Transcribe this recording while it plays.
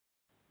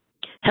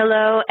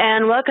Hello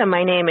and welcome.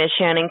 My name is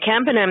Shannon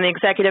Kemp and I'm the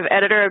Executive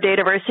Editor of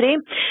DATAVERSITY.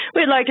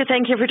 We'd like to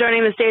thank you for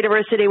joining this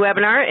DATAVERSITY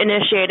webinar,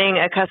 initiating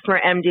a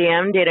customer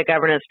MDM data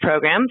governance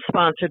program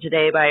sponsored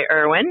today by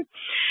Erwin.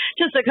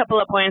 Just a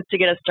couple of points to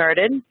get us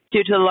started.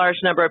 Due to the large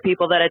number of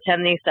people that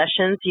attend these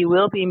sessions, you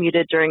will be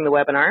muted during the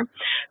webinar.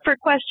 For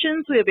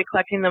questions, we will be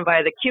collecting them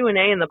via the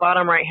Q&A in the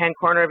bottom right-hand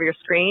corner of your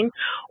screen.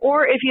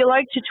 Or if you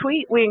like to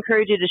tweet, we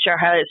encourage you to share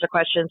highlights or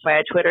questions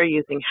via Twitter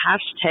using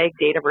hashtag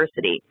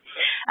DATAVERSITY.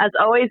 As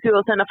always, we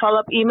will send a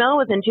follow-up email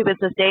within 2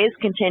 business days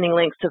containing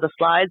links to the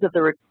slides of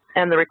the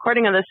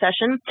recording of this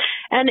session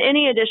and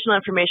any additional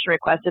information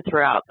requested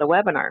throughout the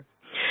webinar.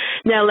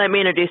 Now let me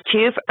introduce to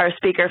you our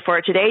speaker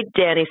for today,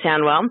 Danny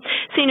Sandwell,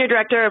 Senior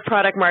Director of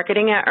Product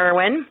Marketing at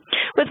Erwin.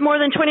 With more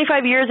than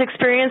 25 years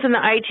experience in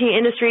the IT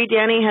industry,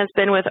 Danny has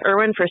been with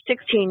Erwin for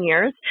 16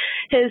 years.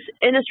 His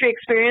industry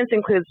experience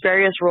includes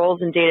various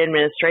roles in data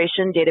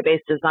administration,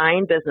 database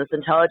design, business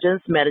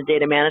intelligence,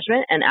 metadata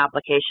management, and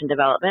application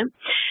development.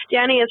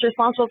 Danny is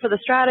responsible for the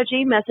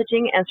strategy,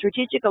 messaging, and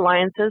strategic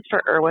alliances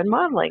for Erwin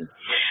modeling.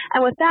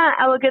 And with that,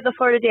 I will give the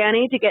floor to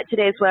Danny to get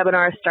today's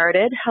webinar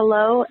started.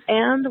 Hello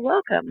and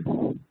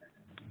welcome.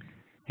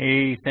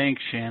 Hey,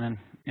 thanks, Shannon.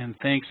 And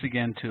thanks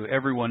again to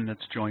everyone that's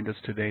joined us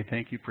today.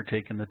 Thank you for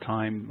taking the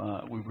time.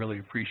 We really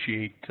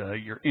appreciate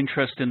your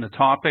interest in the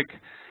topic.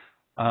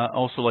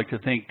 Also like to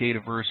thank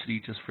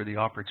DATAVERSITY just for the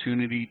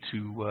opportunity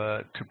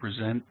to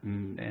present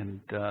and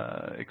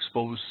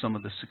expose some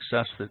of the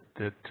success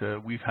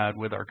that we've had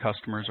with our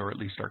customers, or at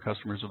least our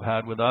customers have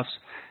had with us.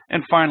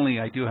 And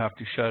finally, I do have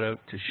to shout out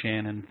to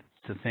Shannon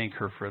to thank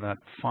her for that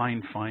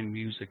fine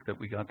music that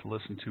we got to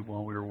listen to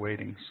while we were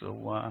waiting.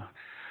 So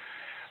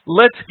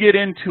let's get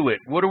into it.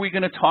 What are we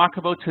going to talk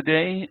about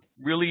today?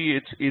 Really,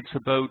 it's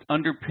about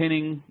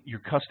underpinning your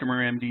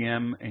customer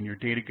MDM and your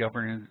data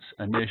governance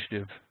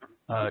initiative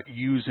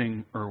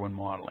using Erwin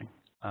modeling.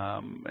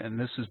 And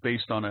this is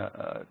based on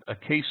a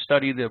case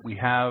study that we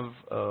have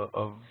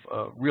of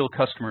real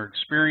customer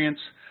experience.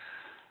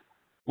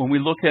 When we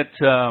look at,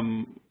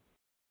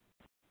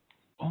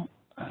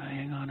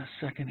 hang on a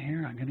second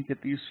here. I'm going to get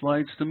these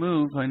slides to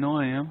move. I know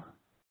I am.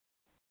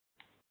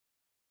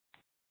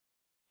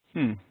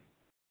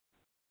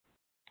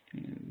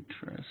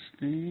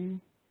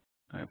 Interesting.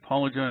 I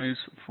apologize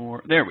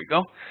for, there we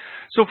go.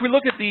 So if we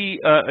look at the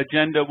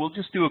agenda, we'll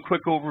just do a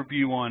quick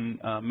overview on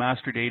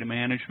master data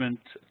management,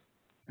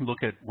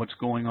 look at what's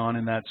going on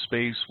in that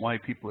space, why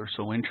people are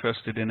so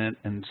interested in it,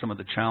 and some of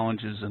the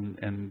challenges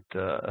and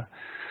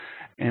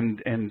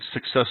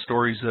success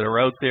stories that are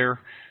out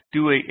there.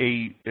 Do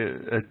a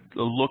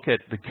look at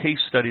the case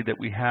study that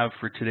we have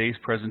for today's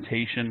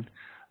presentation.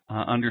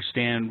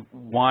 Understand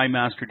why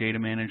master data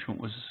management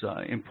was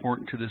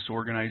important to this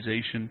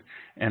organization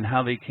and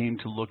how they came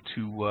to look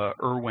to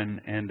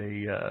Erwin and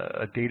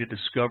a data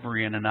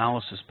discovery and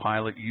analysis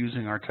pilot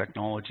using our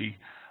technology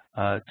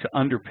to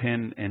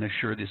underpin and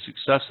assure the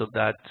success of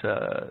that,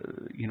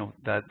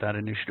 that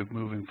initiative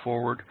moving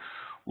forward.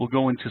 We'll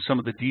go into some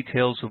of the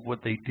details of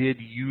what they did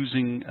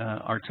using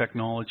our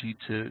technology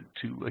to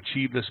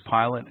achieve this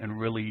pilot and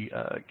really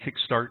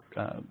kickstart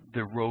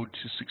the road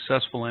to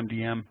successful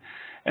MDM,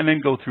 and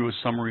then go through a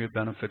summary of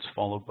benefits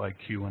followed by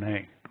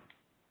Q&A.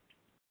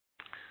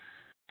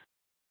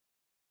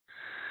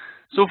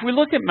 So if we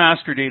look at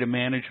master data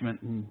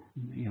management, and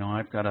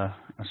I've got a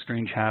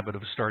strange habit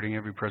of starting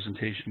every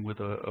presentation with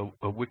a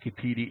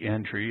Wikipedia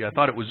entry. I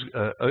thought it was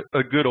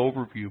a good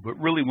overview, but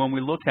really when we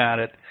look at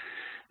it,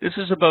 this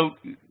is about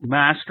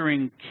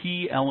mastering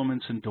key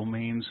elements and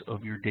domains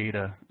of your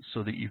data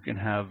so that you can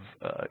have,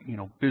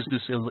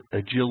 business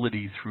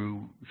agility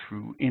through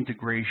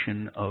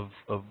integration of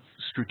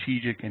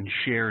strategic and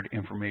shared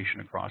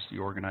information across the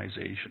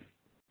organization.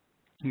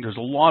 And there's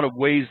a lot of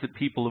ways that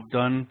people have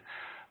done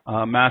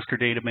master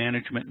data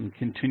management and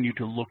continue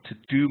to look to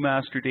do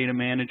master data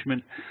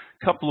management.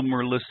 A couple of them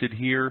are listed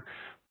here.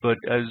 But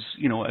as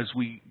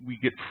we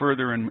get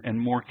further and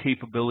more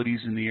capabilities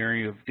in the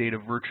area of data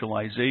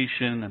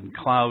virtualization and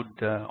cloud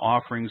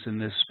offerings in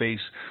this space,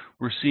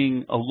 we're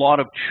seeing a lot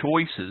of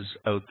choices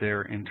out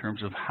there in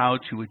terms of how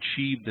to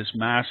achieve this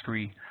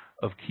mastery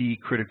of key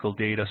critical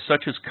data,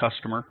 such as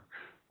customer,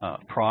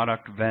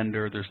 product,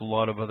 vendor. There's a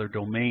lot of other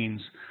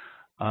domains,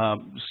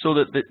 so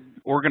that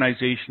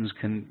organizations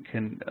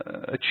can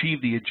achieve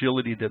the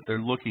agility that they're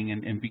looking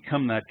and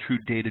become that true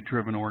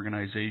data-driven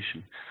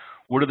organization.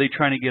 What are they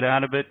trying to get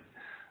out of it?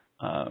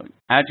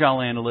 Agile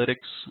analytics,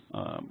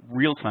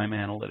 real-time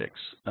analytics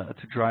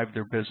to drive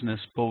their business,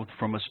 both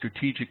from a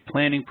strategic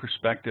planning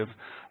perspective,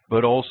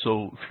 but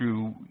also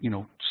through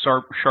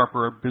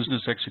sharper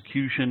business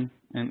execution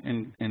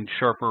and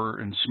sharper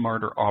and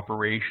smarter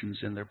operations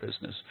in their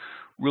business.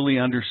 Really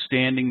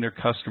understanding their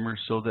customers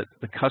so that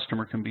the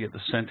customer can be at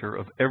the center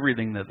of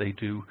everything that they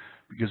do,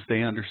 because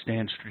they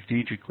understand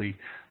strategically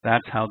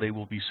that's how they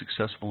will be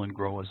successful and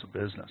grow as a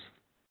business.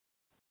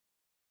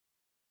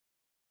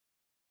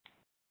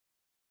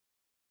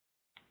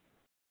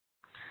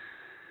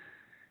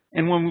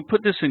 And when we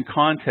put this in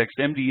context,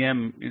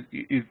 MDM,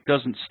 it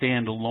doesn't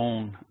stand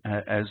alone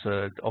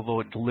although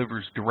it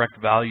delivers direct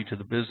value to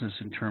the business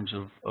in terms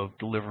of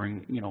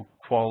delivering,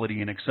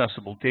 quality and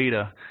accessible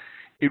data.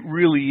 It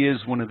really is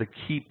one of the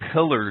key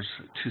pillars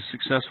to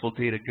successful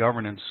data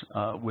governance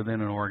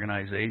within an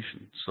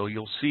organization. So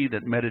you'll see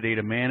that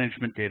metadata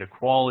management, data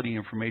quality,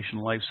 information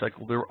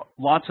lifecycle, there are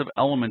lots of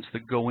elements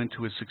that go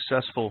into a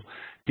successful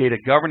data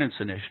governance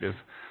initiative.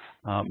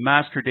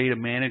 Master data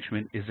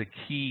management is a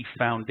key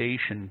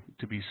foundation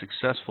to be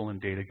successful in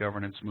data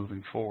governance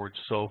moving forward.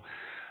 So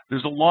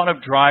there's a lot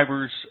of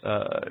drivers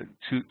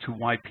to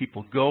why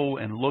people go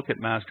and look at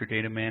master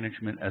data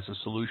management as a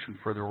solution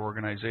for their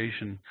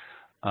organization.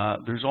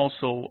 There's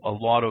also a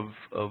lot of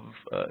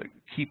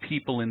key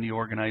people in the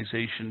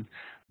organization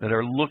that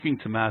are looking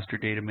to master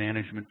data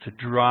management to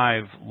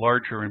drive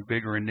larger and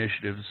bigger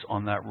initiatives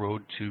on that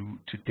road to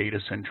data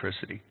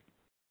centricity.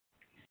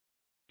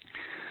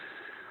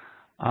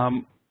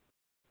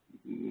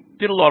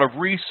 Did a lot of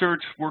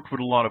research, worked with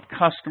a lot of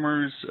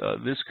customers,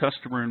 this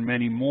customer and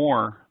many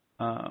more,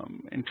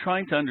 and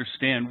trying to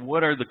understand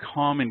what are the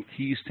common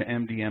keys to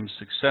MDM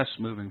success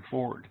moving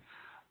forward.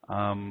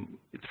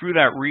 Through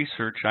that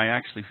research, I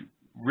actually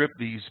ripped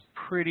these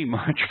pretty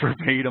much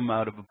verbatim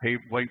out of a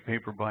white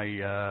paper by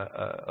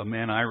a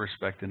man I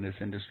respect in this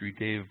industry,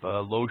 Dave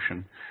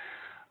Lotion.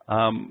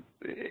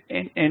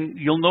 And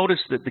you'll notice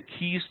that the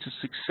keys to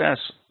success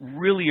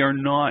really are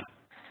not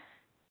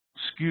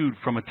skewed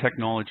from a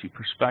technology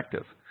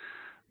perspective.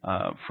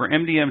 For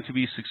MDM to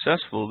be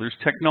successful, there's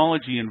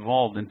technology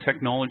involved, and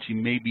technology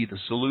may be the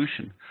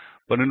solution.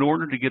 But in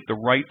order to get the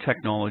right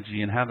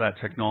technology and have that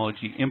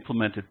technology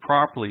implemented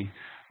properly,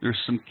 there's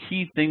some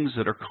key things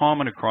that are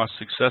common across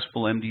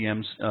successful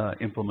MDM's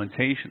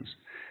implementations.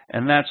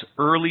 And that's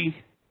early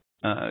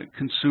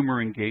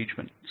consumer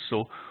engagement.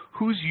 So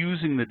who's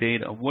using the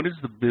data? What is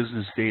the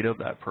business data of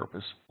that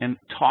purpose? And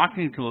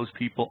talking to those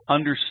people,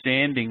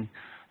 understanding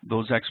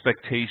those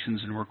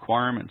expectations and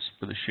requirements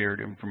for the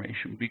shared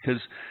information. Because,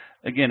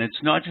 again,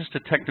 it's not just a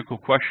technical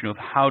question of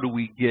how do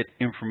we get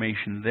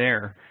information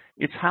there,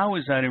 it's how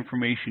is that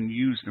information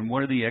used and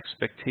what are the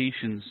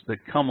expectations that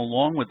come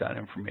along with that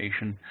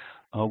information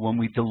when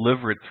we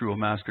deliver it through a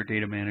master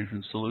data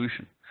management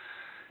solution.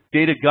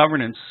 Data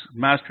governance,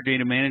 master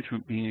data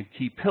management being a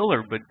key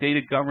pillar, but data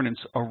governance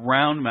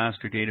around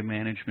master data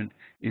management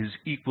is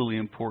equally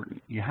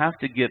important. You have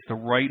to get the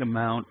right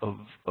amount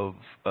of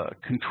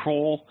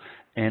control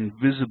and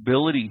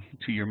visibility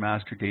to your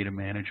master data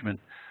management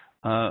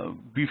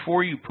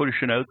before you push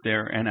it out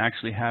there and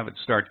actually have it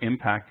start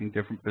impacting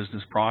different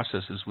business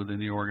processes within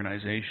the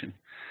organization.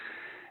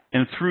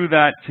 And through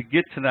that, to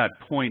get to that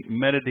point,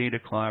 metadata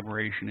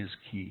collaboration is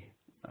key.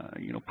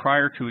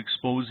 Prior to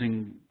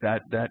exposing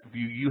that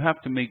view, you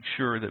have to make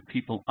sure that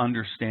people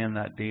understand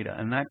that data,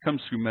 and that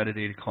comes through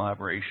metadata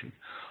collaboration.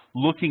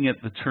 Looking at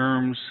the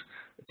terms,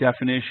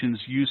 definitions,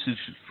 usage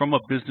from a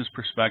business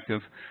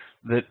perspective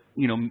that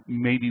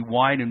may be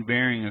wide and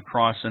varying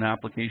across an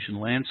application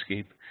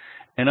landscape,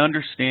 and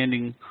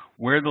understanding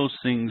where those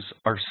things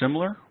are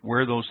similar,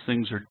 where those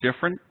things are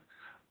different,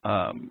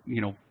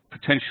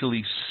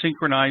 potentially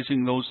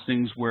synchronizing those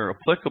things where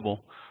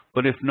applicable,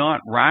 but if not,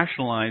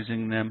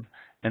 rationalizing them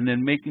and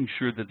then making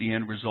sure that the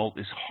end result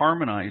is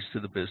harmonized to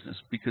the business.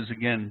 Because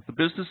again, the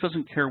business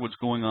doesn't care what's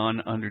going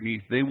on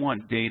underneath. They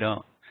want data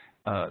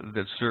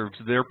that serves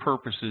their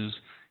purposes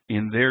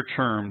in their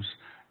terms,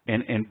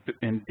 and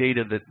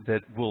data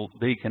that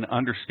they can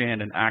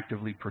understand and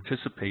actively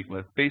participate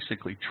with,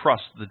 basically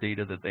trust the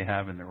data that they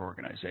have in their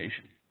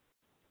organization.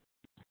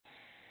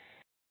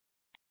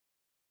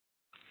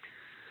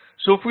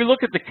 So if we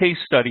look at the case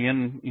study,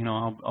 and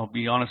I'll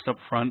be honest up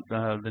front,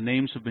 the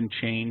names have been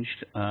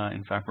changed.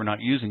 In fact, we're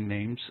not using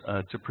names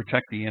to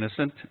protect the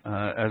innocent,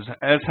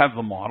 as have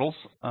the models.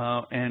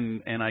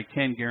 And I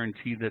can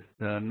guarantee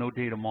that no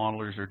data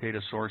modelers or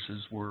data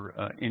sources were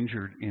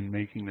injured in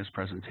making this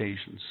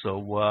presentation.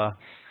 So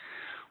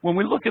when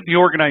we look at the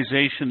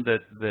organization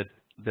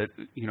that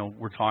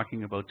we're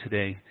talking about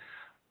today,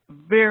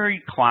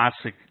 very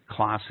classic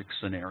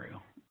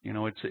scenario.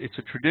 It's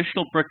a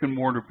traditional brick and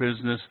mortar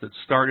business that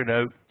started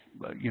out,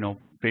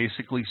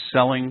 basically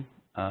selling,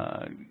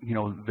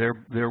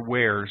 their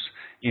wares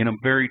in a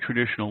very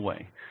traditional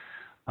way.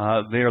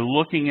 They're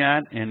looking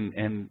at,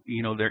 and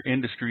their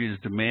industry is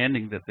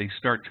demanding that they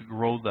start to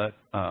grow that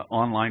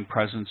online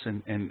presence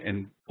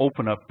and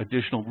open up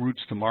additional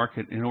routes to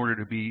market in order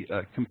to be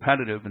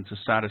competitive and to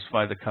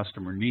satisfy the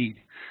customer need.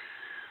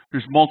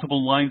 There's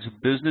multiple lines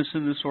of business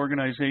in this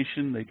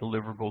organization. They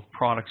deliver both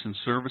products and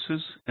services,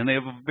 and they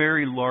have a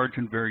very large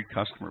and varied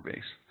customer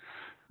base.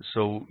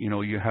 So,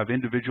 you have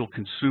individual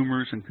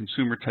consumers and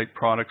consumer-type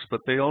products, but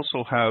they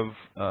also have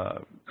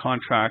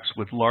contracts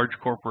with large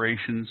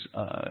corporations,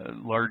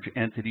 large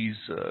entities,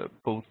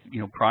 both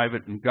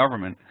private and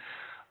government,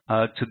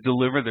 to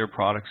deliver their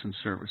products and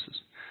services.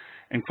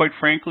 And quite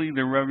frankly,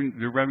 their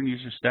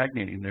revenues are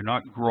stagnating. They're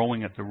not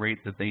growing at the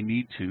rate that they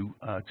need to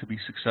be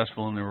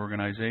successful in their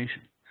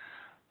organization.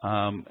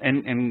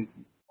 And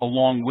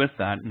along with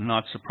that, and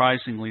not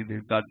surprisingly,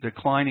 they've got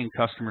declining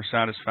customer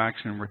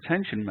satisfaction and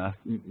retention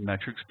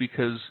metrics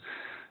because,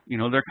 you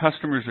know, their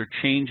customers are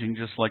changing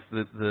just like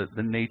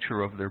the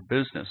nature of their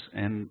business,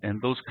 and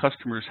those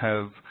customers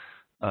have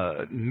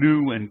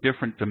new and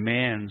different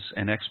demands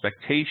and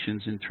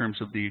expectations in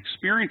terms of the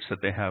experience that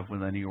they have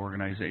with any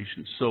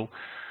organization. So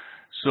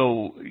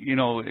you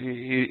know,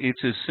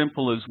 it's as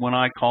simple as when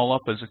I call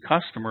up as a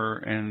customer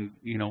and,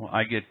 you know,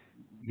 I get,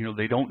 you know,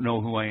 they don't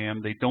know who I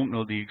am, they don't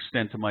know the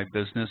extent of my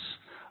business,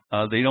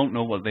 they don't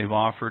know what they've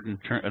offered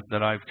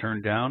that I've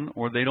turned down,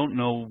 or they don't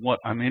know what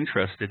I'm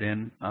interested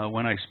in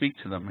when I speak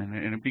to them,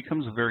 and it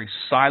becomes a very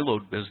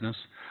siloed business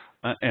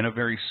and a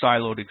very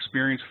siloed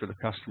experience for the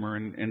customer,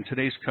 and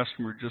today's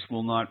customer just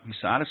will not be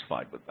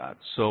satisfied with that.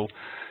 So,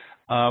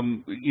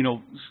 you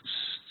know,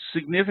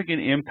 significant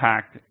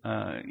impact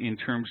in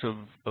terms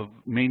of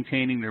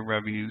maintaining their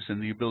revenues and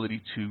the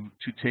ability to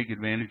take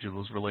advantage of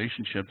those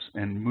relationships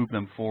and move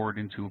them forward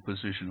into a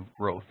position of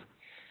growth.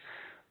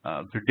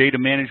 Their data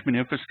management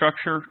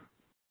infrastructure,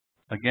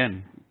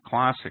 again,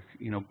 classic,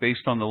 you know,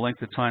 based on the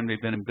length of time they've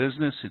been in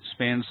business, it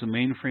spans the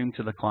mainframe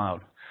to the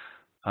cloud.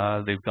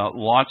 They've got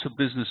lots of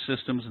business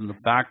systems, and the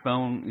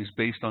backbone is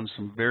based on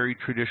some very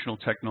traditional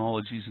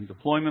technologies and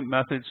deployment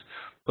methods,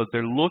 but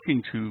they're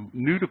looking to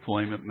new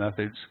deployment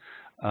methods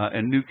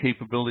and new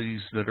capabilities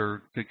that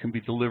can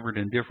be delivered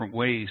in different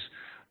ways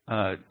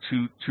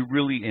to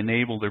really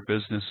enable their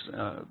business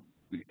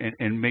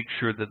and make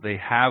sure that they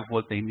have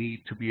what they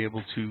need to be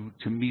able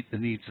to meet the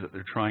needs that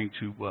they're trying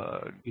to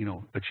you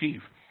know,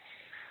 achieve.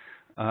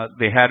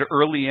 They had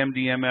early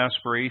MDM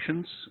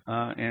aspirations,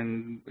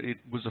 and it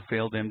was a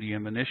failed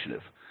MDM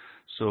initiative.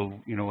 So,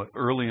 you know,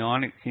 early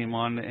on it came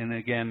on, and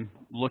again,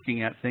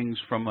 looking at things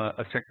from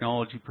a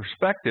technology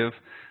perspective,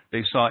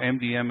 they saw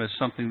MDM as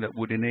something that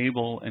would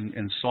enable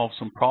and solve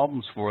some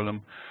problems for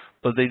them,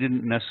 but they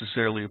didn't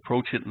necessarily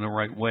approach it in the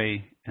right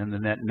way. And the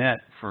net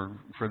for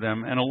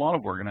them and a lot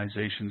of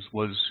organizations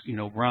was, you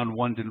know, round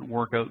one didn't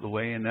work out the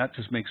way, and that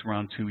just makes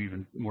round two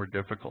even more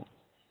difficult.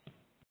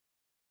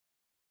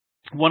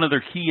 One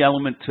other key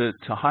element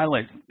to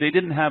highlight, they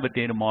didn't have a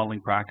data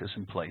modeling practice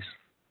in place.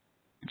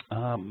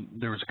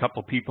 There was a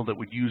couple of people that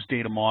would use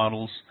data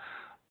models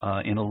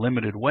in a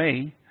limited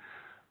way,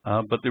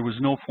 but there was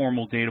no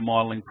formal data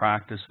modeling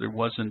practice. There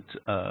wasn't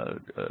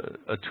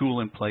a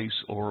tool in place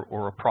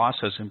or a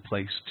process in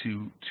place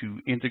to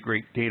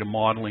integrate data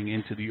modeling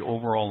into the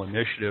overall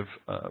initiative,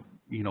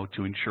 you know,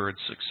 to ensure its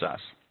success.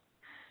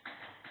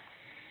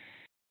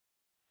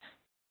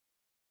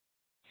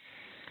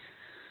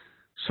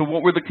 So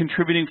what were the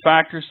contributing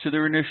factors to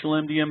their initial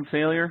MDM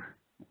failure?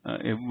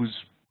 It was,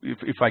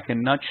 if I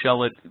can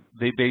nutshell it,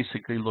 they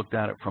basically looked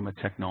at it from a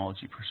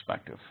technology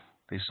perspective.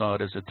 They saw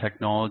it as a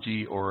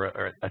technology or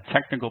a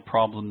technical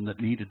problem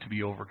that needed to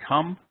be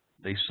overcome.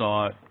 They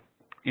saw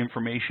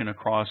information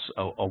across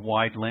a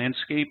wide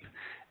landscape,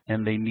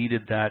 and they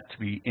needed that to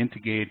be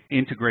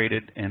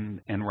integrated and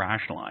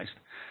rationalized.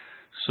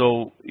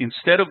 So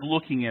instead of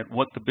looking at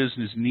what the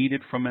business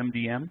needed from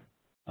MDM,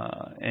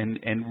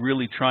 and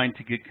really trying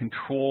to get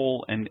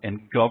control and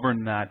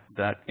govern that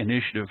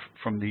initiative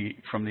from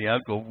the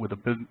out-go with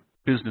a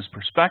business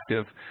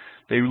perspective,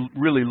 they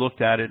really looked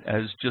at it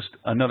as just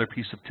another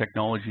piece of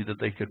technology that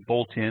they could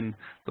bolt in,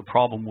 the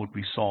problem would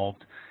be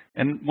solved.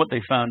 And what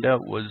they found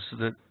out was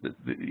that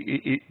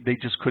they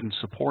just couldn't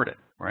support it,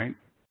 right?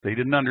 They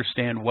didn't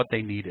understand what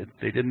they needed.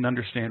 They didn't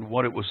understand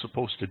what it was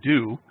supposed to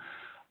do.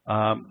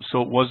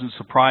 So it wasn't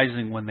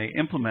surprising when they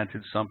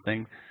implemented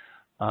something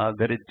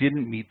that it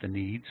didn't meet the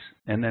needs,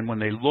 and then when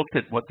they looked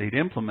at what they'd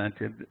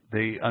implemented,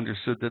 they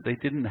understood that they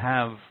didn't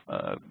have,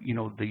 you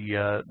know,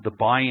 the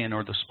buy-in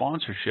or the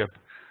sponsorship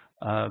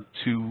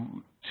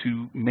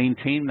to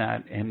maintain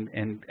that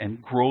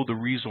and grow the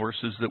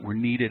resources that were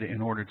needed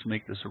in order to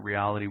make this a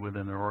reality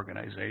within their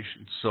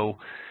organization. So,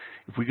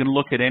 if we can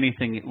look at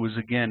anything, it was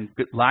again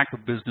lack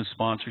of business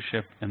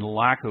sponsorship and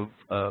lack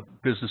of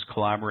business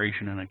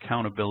collaboration and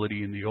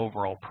accountability in the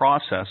overall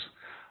process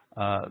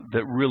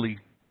that really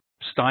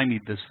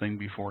stymied this thing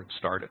before it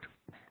started.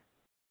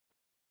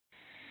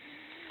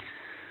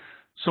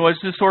 So as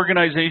this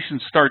organization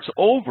starts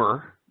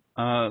over,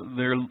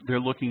 they're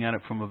looking at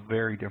it from a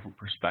very different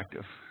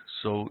perspective.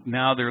 So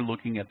now they're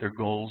looking at their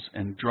goals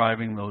and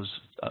driving those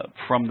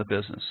from the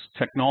business.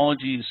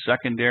 Technology is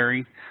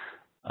secondary.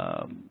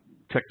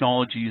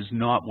 Technology is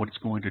not what's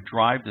going to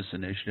drive this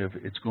initiative.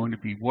 It's going to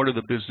be what are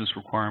the business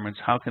requirements,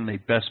 how can they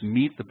best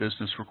meet the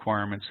business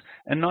requirements,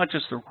 and not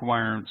just the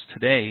requirements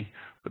today,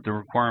 but the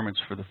requirements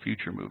for the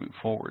future moving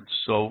forward.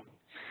 So,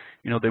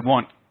 you know, they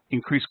want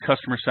increased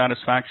customer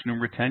satisfaction and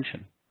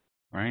retention,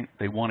 right?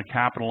 They want to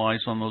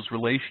capitalize on those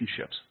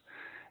relationships,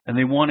 and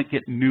they want to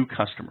get new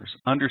customers,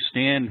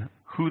 understand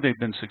who they've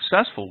been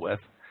successful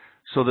with,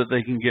 so that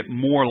they can get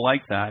more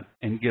like that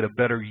and get a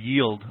better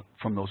yield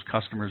from those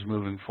customers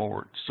moving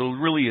forward. So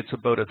really it's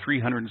about a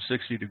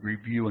 360-degree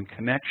view and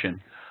connection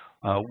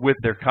with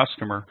their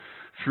customer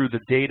through the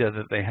data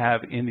that they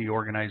have in the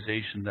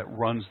organization that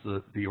runs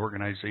the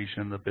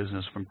organization and the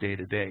business from day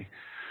to day.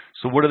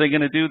 So what are they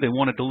going to do? They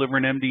want to deliver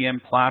an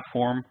MDM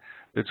platform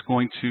that's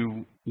going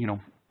to,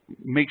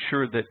 make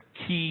sure that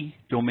key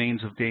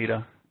domains of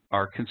data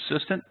are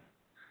consistent,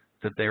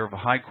 that they're of a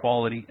high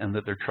quality, and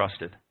that they're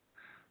trusted.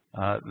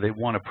 They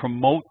want to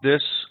promote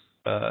this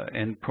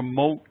and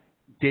promote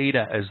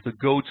data as the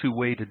go-to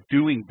way to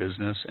doing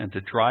business and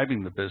to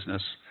driving the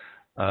business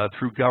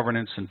through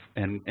governance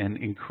and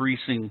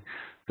increasing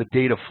the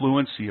data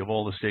fluency of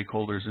all the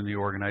stakeholders in the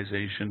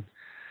organization.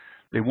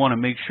 They want to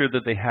make sure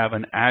that they have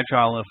an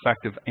agile and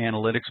effective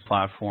analytics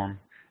platform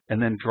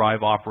and then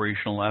drive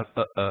operational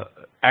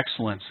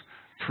excellence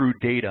through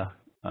data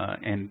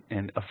and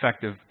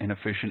effective and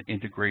efficient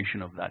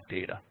integration of that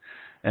data.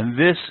 And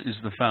this is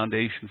the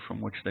foundation from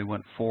which they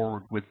went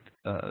forward with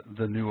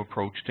the new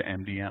approach to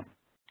MDM.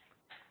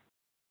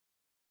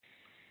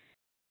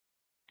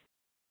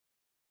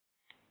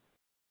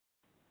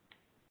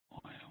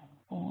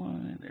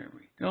 There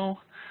we go.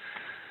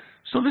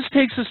 So this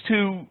takes us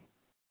to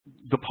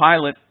the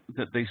pilot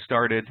that they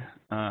started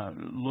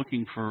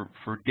looking for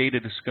data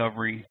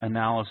discovery,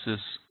 analysis,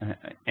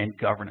 and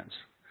governance.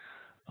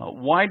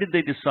 Why did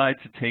they decide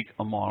to take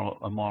a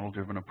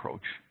model-driven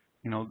approach?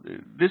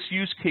 This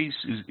use case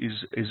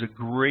is a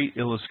great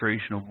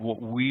illustration of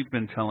what we've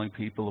been telling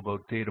people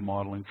about data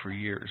modeling for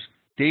years.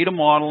 Data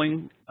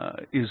modeling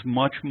is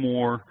much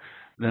more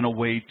than a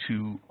way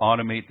to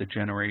automate the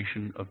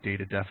generation of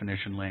data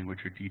definition language,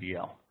 or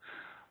DDL.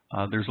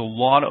 There's a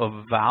lot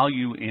of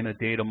value in a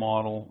data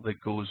model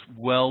that goes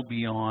well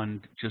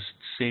beyond just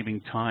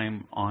saving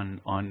time on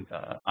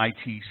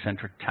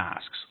IT-centric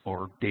tasks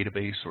or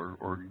database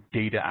or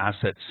data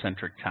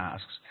asset-centric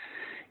tasks.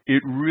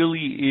 It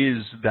really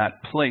is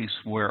that place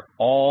where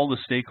all the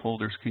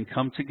stakeholders can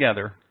come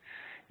together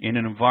in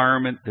an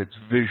environment that's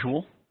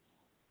visual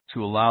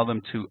to allow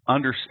them to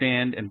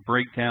understand and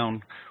break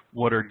down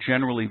what are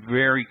generally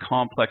very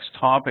complex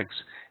topics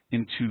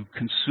into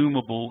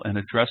consumable and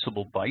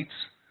addressable bytes.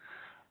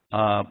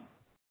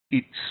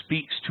 It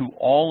speaks to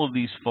all of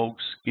these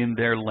folks in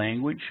their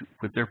language,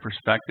 with their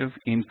perspective,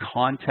 in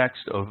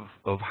context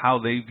of how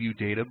they view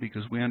data,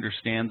 because we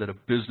understand that a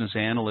business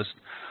analyst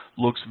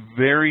looks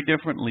very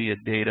differently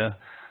at data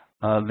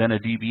than a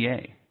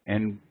DBA.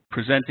 And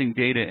presenting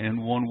data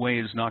in one way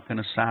is not going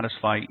to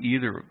satisfy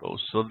either of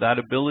those. So that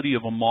ability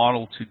of a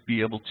model to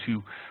be able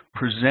to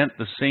present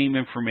the same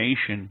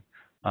information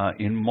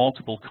in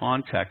multiple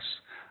contexts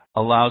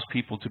allows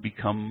people to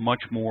become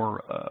much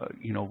more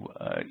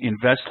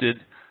invested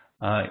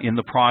in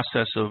the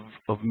process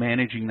of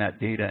managing that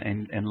data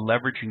and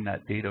leveraging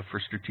that data for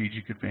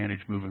strategic advantage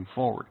moving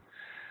forward.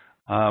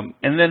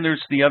 And then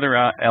there's the other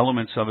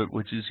elements of it,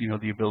 which is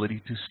the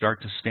ability to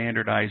start to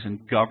standardize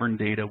and govern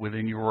data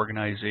within your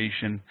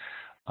organization,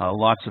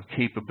 lots of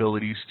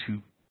capabilities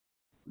to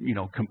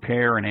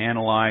compare and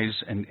analyze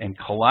and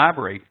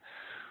collaborate.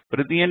 But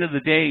at the end of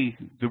the day,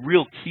 the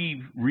real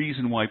key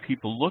reason why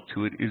people look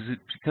to it is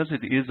because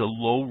it is a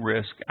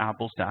low-risk,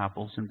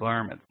 apples-to-apples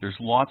environment. There's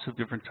lots of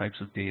different types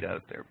of data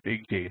out there: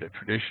 big data,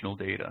 traditional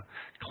data,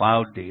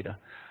 cloud data,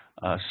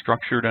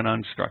 structured and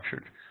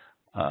unstructured.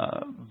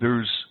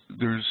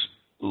 There's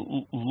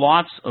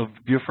lots of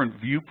different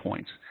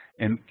viewpoints,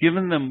 and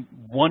giving them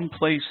one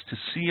place to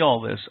see all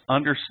this,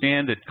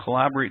 understand it,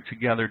 collaborate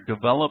together,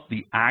 develop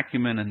the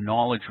acumen and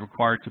knowledge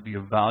required to be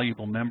a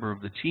valuable member of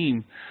the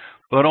team,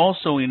 but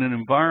also in an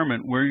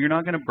environment where you're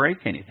not going to break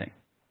anything,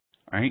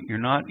 right? You're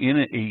not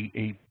in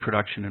a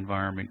production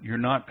environment. You're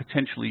not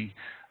potentially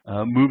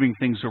moving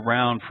things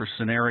around for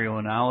scenario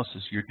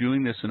analysis. You're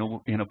doing this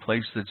in a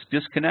place that's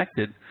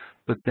disconnected,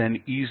 but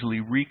then easily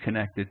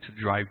reconnected to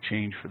drive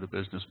change for the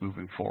business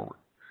moving forward.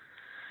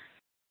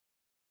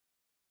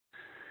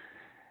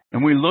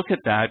 And we look at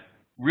that,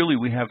 really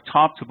we have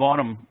top to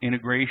bottom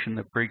integration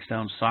that breaks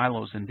down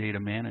silos in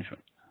data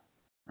management.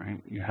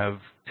 Right? You have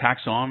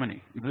taxonomy,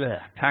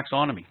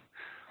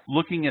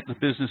 looking at the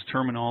business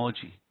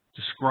terminology,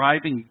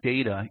 describing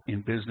data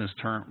in business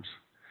terms,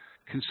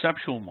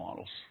 conceptual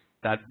models,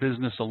 that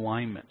business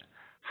alignment.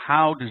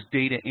 How does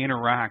data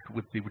interact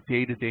with the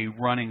day-to-day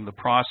running, the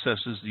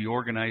processes, the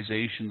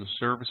organization, the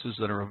services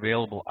that are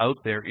available out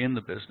there in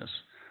the business?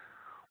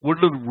 What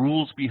are the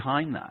rules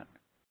behind that?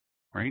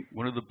 Right?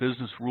 What are the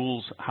business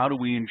rules? How do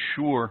we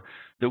ensure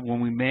that when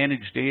we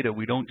manage data,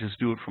 we don't just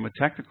do it from a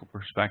technical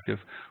perspective,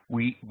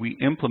 we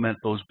implement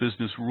those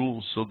business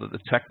rules so that the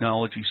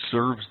technology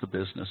serves the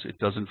business, it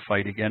doesn't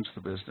fight against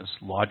the business.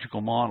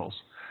 Logical models.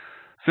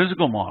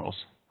 Physical models.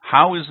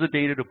 How is the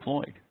data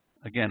deployed?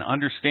 Again,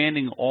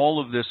 understanding all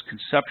of this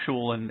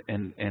conceptual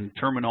and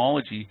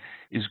terminology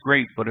is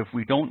great, but if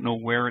we don't know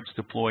where it's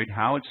deployed,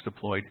 how it's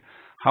deployed,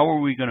 how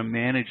are we going to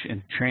manage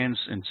and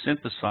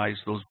synthesize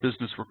those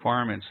business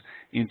requirements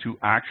into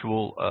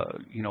actual,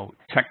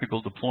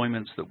 technical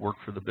deployments that work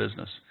for the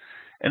business?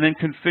 And then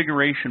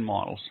configuration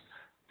models.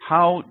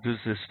 How does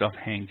this stuff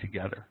hang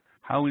together?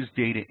 How is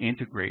data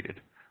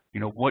integrated?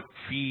 What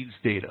feeds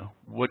data?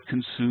 What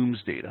consumes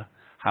data?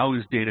 How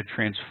is data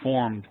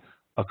transformed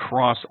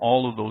across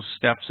all of those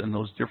steps and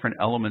those different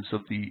elements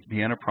of the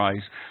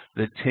enterprise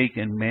that take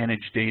and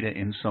manage data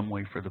in some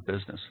way for the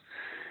business?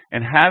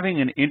 And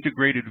having an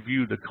integrated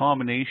view, the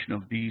combination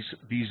of these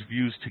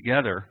views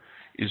together,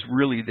 is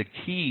really the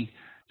key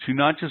to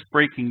not just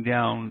breaking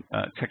down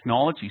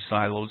technology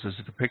silos as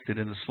depicted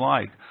in the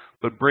slide,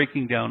 but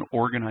breaking down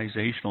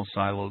organizational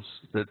silos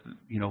that,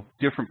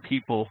 different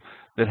people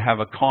that have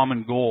a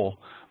common goal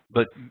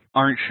but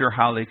aren't sure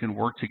how they can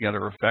work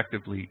together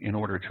effectively in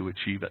order to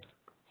achieve it.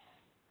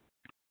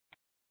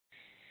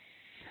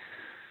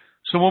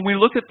 So when we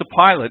look at the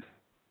pilot,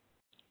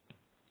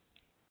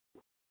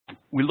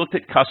 we looked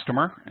at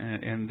customer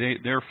and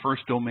their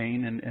first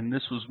domain, and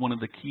this was one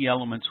of the key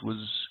elements was,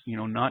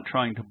 not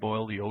trying to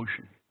boil the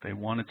ocean. They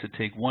wanted to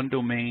take one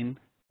domain,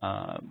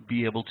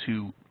 be able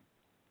to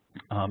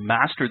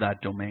master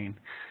that domain,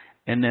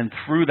 and then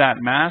through that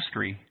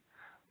mastery,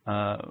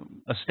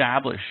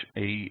 establish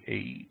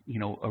a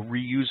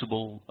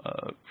reusable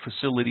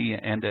facility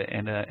and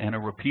a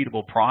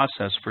repeatable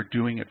process for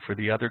doing it for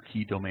the other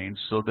key domains,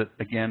 so that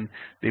again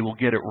they will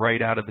get it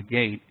right out of the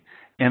gate,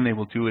 and they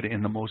will do it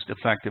in the most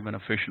effective and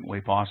efficient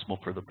way possible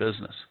for the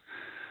business.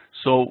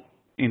 So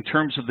in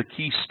terms of the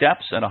key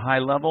steps at a high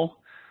level,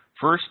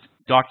 first,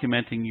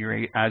 documenting your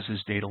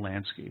as-is data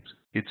landscapes.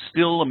 It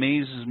still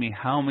amazes me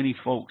how many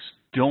folks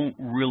don't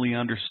really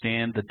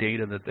understand the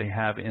data that they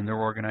have in their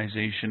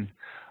organization,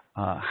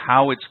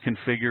 how it's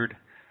configured,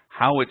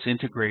 how it's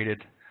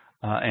integrated,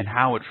 and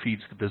how it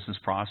feeds the business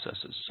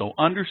processes. So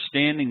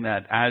understanding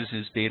that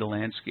as-is data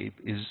landscape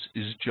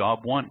is job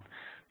one,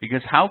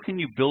 because how can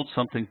you build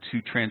something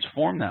to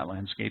transform that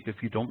landscape if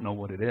you don't know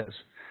what it is?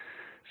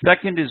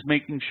 Second is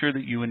making sure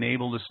that you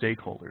enable the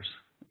stakeholders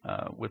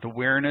with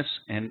awareness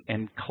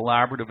and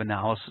collaborative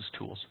analysis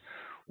tools,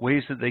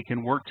 ways that they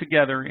can work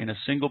together in a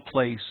single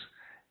place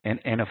and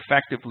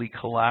effectively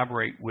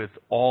collaborate with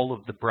all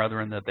of the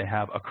brethren that they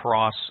have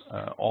across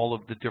all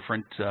of the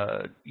different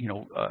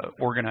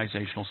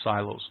organizational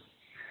silos.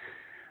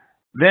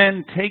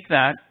 Then take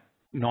that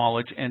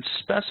knowledge and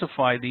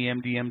specify the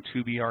MDM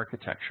 2B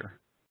architecture,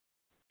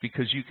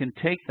 because you can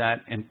take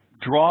that and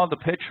draw the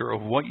picture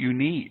of what you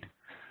need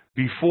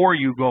before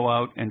you go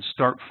out and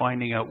start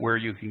finding out where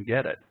you can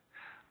get it.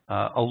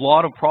 A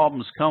lot of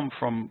problems come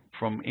from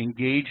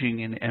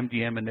engaging in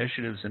MDM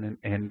initiatives and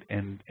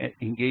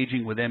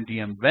engaging with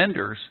MDM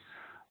vendors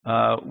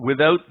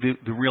without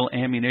the real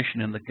ammunition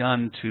in the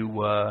gun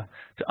to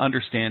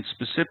understand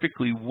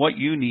specifically what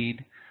you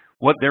need,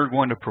 what they're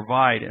going to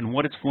provide, and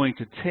what it's going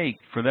to take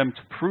for them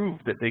to prove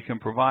that they can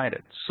provide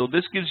it. So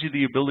this gives you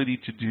the ability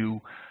to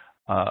do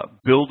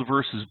build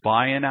versus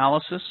buy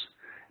analysis.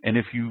 And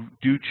if you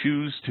do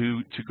choose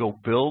to go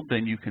build,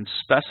 then you can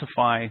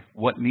specify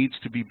what needs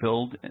to be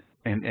built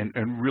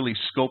and really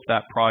scope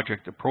that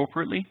project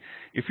appropriately.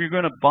 If you're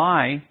going to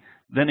buy,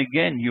 then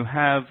again, you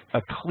have a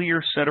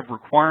clear set of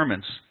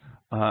requirements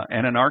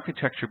and an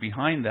architecture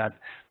behind that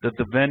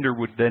the vendor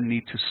would then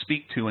need to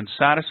speak to and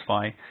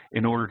satisfy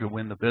in order to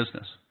win the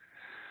business.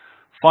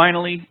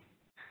 Finally,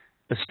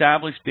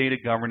 establish data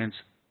governance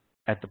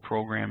at the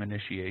program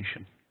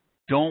initiation.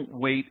 Don't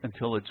wait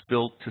until it's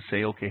built to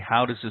say, okay,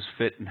 how does this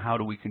fit and how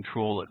do we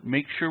control it?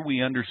 Make sure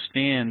we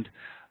understand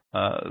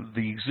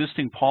the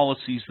existing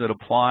policies that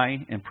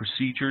apply and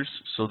procedures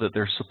so that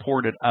they're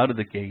supported out of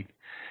the gate,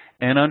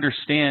 and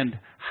understand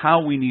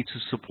how we need to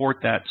support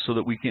that so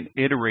that we can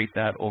iterate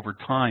that over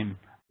time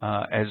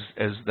as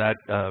that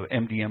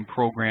MDM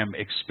program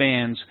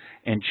expands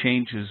and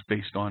changes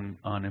based on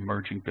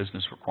emerging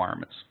business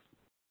requirements.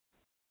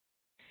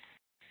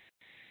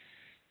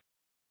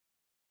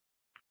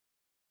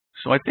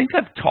 So I think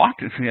I've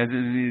talked,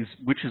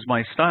 which is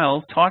my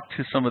style, talked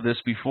to some of this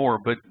before,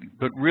 but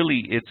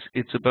really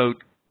it's about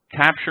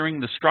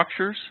capturing the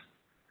structures,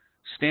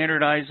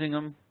 standardizing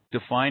them,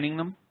 defining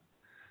them,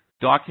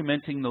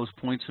 documenting those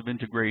points of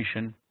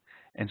integration,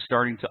 and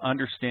starting to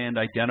understand,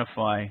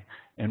 identify,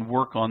 and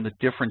work on the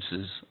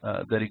differences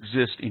that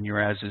exist in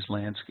your as-is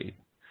landscape.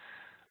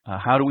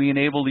 How do we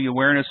enable the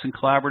awareness and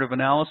collaborative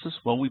analysis?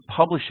 Well, we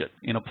publish it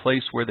in a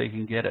place where they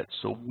can get it.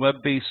 So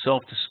web-based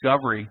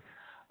self-discovery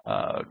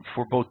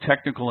for both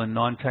technical and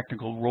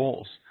non-technical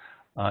roles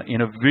in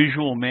a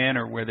visual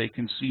manner where they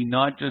can see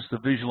not just the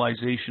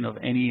visualization of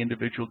any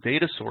individual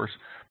data source,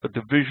 but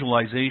the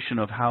visualization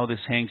of how this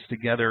hangs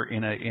together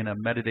in a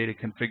metadata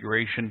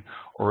configuration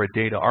or a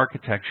data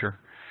architecture.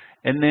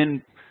 And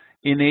then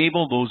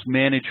enable those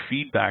managed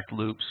feedback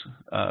loops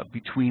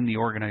between the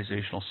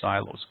organizational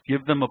silos.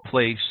 Give them a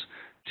place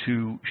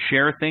to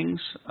share things,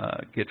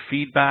 get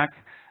feedback,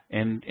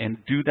 and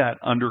do that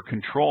under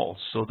control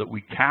so that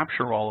we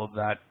capture all of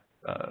that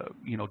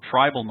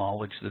tribal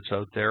knowledge that's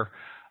out there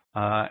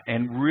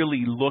and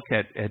really look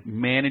at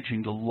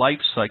managing the life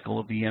cycle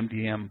of the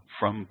MDM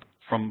from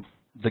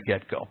the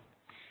get-go.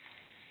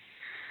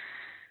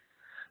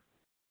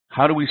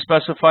 How do we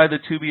specify the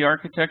 2B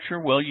architecture?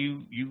 Well,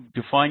 you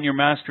define your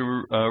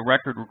master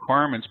record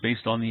requirements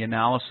based on the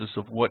analysis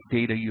of what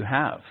data you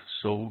have.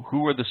 So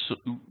who are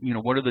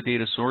what are the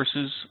data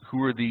sources?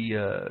 Who are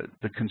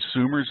the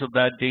consumers of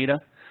that data?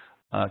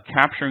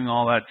 Capturing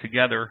all that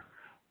together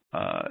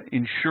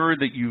ensure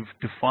that you've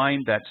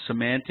defined that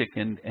semantic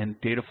and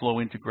data flow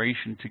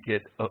integration to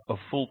get a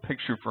full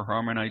picture for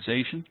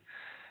harmonization,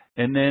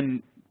 and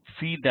then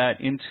feed that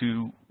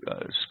into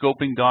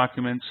scoping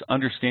documents,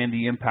 understand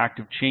the impact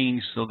of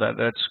change so that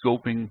that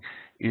scoping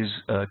is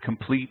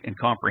complete and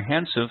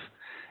comprehensive,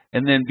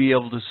 and then be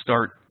able to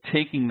start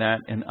taking that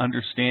and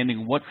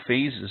understanding what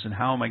phases and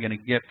how am I going to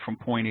get from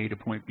point A to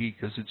point B,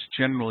 because it's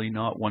generally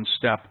not one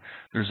step.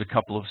 There's a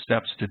couple of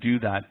steps to do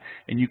that,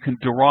 and you can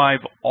derive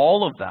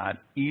all of that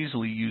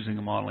easily using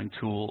a modeling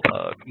tool,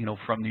 you know,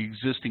 from the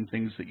existing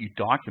things that you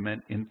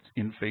document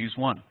in phase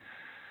one.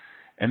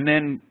 And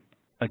then,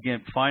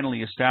 again,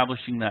 finally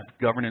establishing that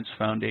governance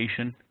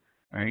foundation,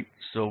 right?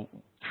 So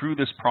through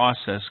this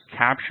process,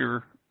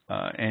 capture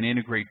and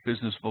integrate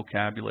business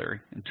vocabulary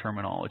and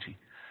terminology.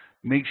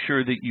 Make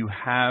sure that you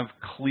have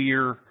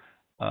clear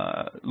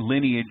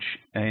lineage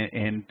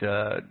and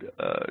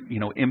you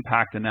know,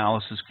 impact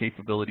analysis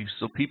capabilities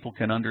so people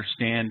can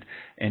understand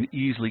and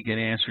easily get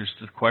answers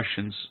to the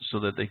questions so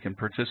that they can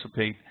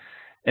participate.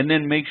 And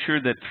then make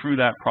sure that through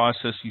that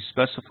process you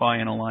specify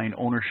and align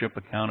ownership,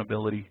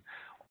 accountability,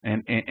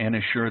 and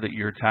assure that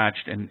you're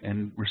attached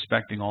and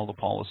respecting all the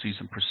policies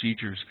and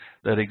procedures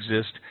that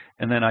exist,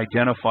 and then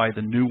identify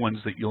the new ones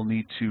that you'll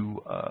need to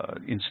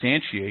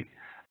instantiate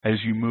as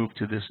you move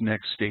to this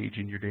next stage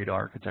in your data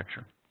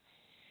architecture.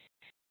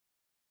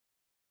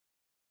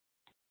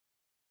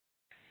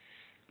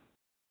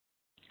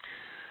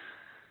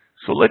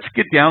 So let's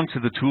get down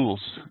to the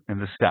tools and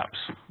the steps.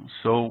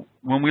 So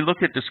when we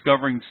look at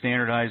discovering,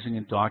 standardizing,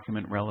 and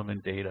document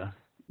relevant data,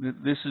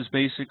 this is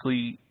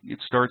basically, it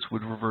starts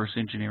with reverse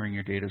engineering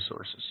your data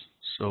sources.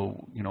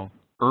 So, you know,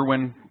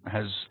 Erwin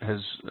has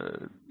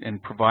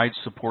and provides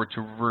support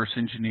to reverse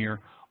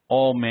engineer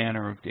all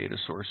manner of data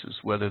sources,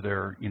 whether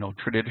they're, you know,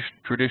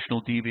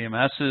 traditional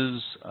DBMSs,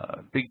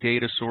 big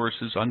data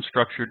sources,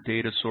 unstructured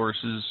data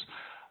sources,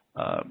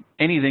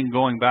 anything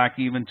going back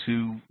even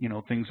to, you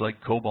know, things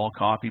like COBOL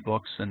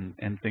copybooks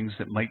and things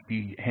that might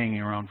be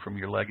hanging around from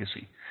your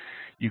legacy.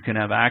 You can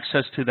have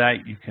access to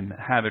that. You can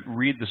have it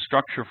read the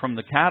structure from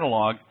the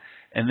catalog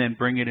and then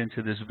bring it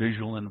into this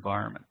visual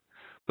environment.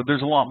 But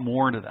there's a lot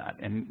more to that,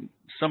 and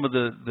some of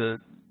the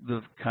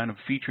kind of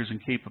features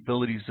and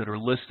capabilities that are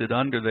listed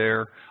under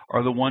there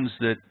are the ones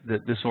that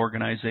this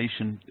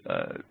organization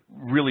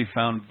really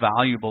found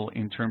valuable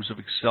in terms of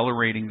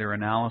accelerating their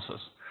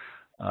analysis.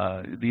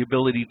 The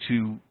ability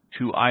to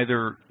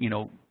either, you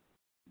know,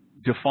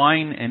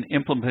 define and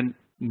implement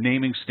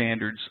naming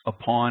standards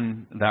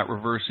upon that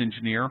reverse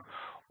engineer,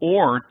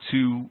 or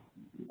to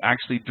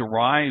actually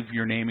derive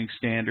your naming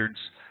standards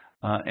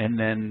and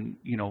then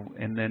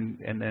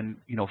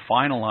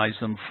finalize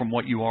them from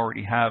what you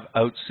already have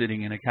out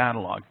sitting in a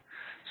catalog.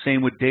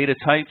 Same with data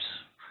types,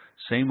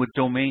 same with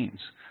domains.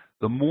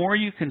 The more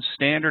you can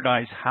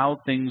standardize how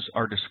things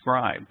are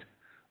described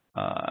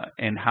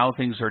and how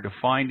things are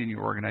defined in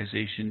your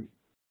organization,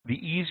 the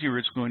easier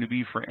it's going to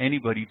be for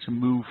anybody to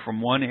move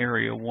from one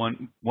area,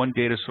 one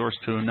data source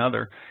to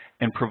another,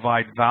 and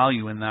provide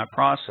value in that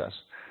process.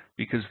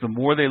 Because the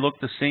more they look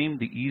the same,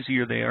 the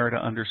easier they are to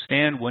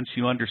understand. Once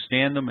you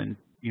understand them, and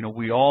you know,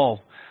 we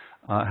all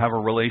have a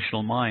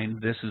relational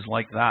mind. This is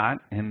like that,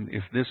 and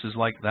if this is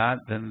like that,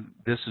 then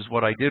this is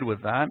what I did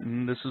with that,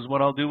 and this is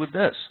what I'll do with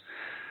this.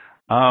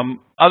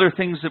 Other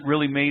things that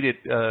really made it,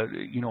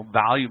 you know,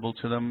 valuable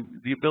to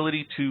them, the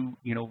ability to,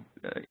 you know,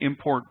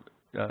 import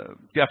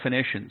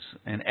definitions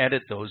and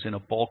edit those in a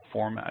bulk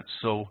format.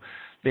 So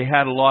they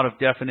had a lot of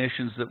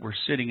definitions that were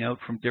sitting out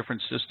from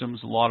different systems,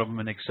 a lot of them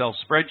in Excel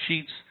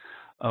spreadsheets.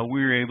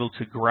 We were able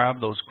to grab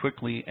those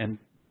quickly and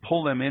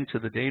pull them into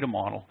the data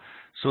model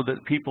so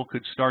that people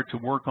could start to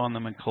work on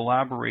them and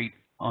collaborate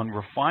on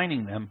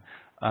refining them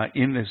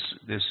in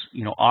this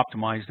you know,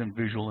 optimized and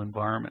visual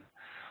environment.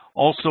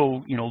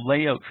 Also, you know,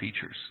 layout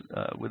features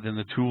within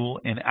the tool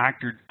and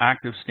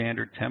active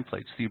standard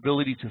templates, the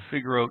ability to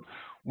figure out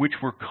which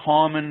were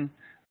common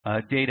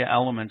data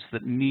elements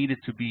that needed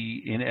to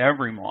be in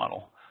every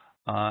model,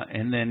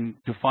 and then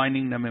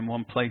defining them in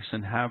one place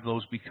and have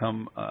those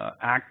become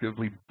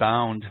actively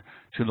bound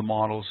to the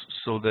models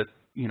so that,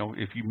 you know,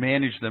 if you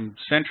manage them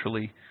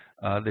centrally,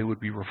 they would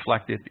be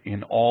reflected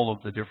in all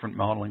of the different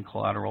modeling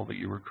collateral that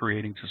you were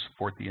creating to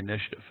support the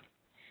initiative.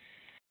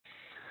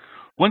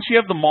 Once you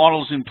have the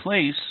models in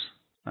place,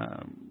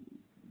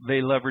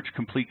 they leverage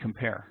Complete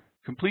Compare.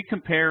 Complete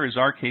Compare is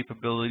our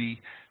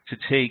capability to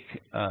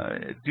take,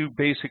 do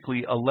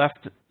basically a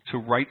left to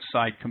right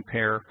side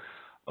compare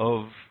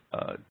of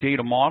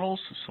data models,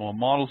 so a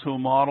model to a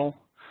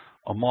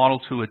model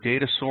to a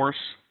data source,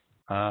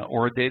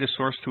 or a data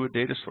source to a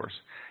data source,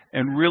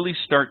 and really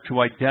start to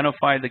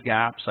identify the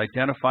gaps,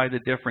 identify the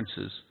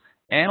differences,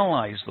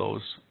 analyze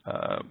those,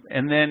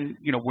 and then,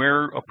 you know,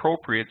 where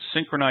appropriate,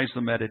 synchronize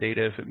the metadata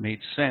if it made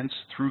sense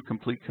through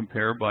Complete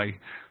Compare by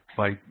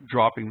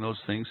dropping those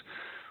things.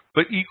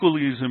 But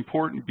equally as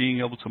important, being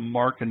able to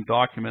mark and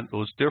document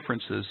those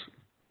differences,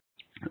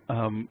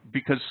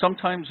 because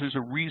sometimes there's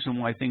a reason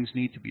why things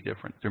need to be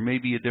different. There may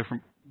be a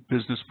different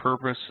business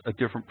purpose, a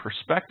different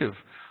perspective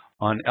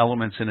on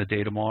elements in a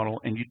data model,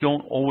 and you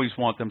don't always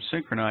want them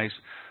synchronized,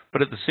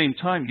 but at the same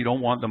time, you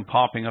don't want them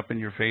popping up in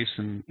your face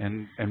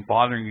and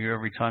bothering you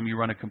every time you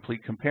run a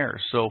complete compare.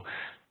 So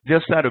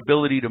just that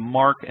ability to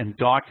mark and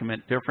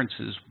document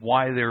differences,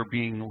 why they're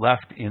being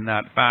left in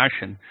that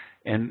fashion,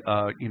 and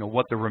you know,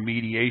 what the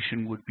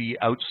remediation would be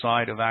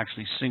outside of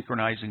actually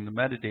synchronizing the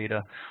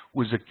metadata,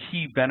 was a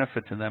key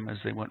benefit to them as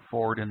they went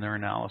forward in their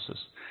analysis.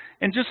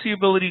 And just the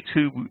ability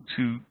to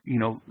you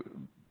know,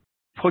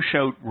 push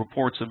out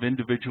reports of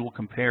individual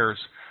compares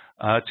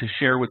to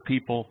share with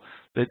people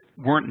that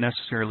weren't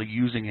necessarily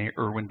using a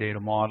Erwin data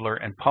modeler,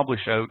 and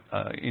publish out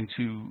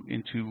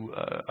into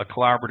a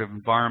collaborative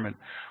environment,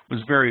 was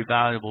very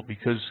valuable,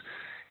 because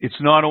it's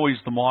not always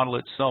the model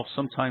itself.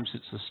 Sometimes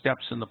it's the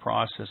steps in the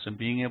process, and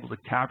being able to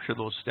capture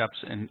those steps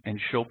and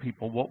show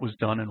people what was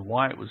done and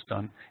why it was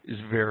done is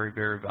very,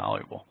 very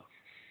valuable.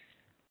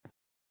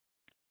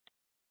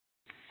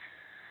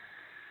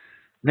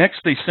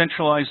 Next, they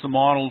centralized the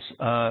models,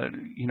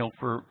 you know,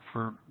 for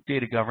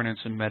data governance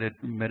and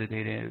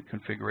metadata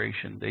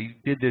configuration. They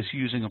did this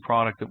using a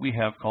product that we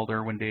have called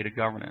Erwin Data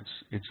Governance.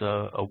 It's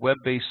a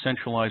web-based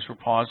centralized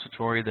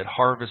repository that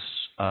harvests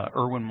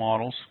Erwin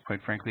models. Quite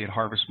frankly, it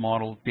harvests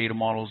data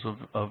models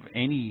of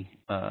any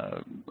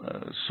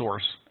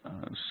source.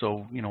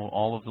 So, you know,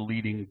 all of the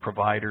leading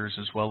providers,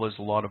 as well as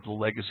a lot of the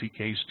legacy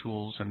case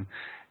tools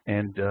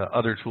and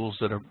other tools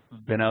that have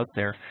been out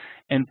there,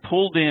 and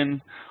pulled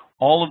in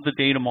all of the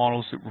data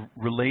models that were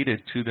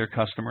related to their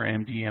customer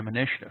MDM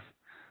initiative.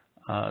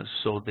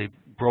 So they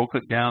broke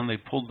it down, they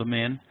pulled them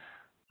in.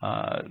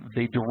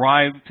 They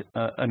derived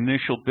an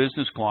initial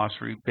business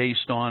glossary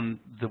based on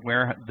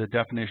the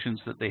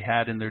definitions that they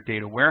had in their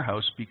data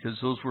warehouse, because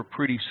those were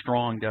pretty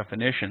strong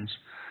definitions.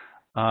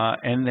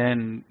 And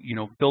then, you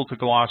know, built a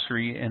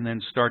glossary, and then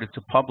started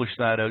to publish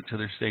that out to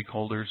their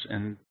stakeholders,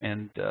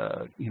 and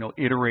you know,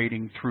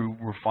 iterating through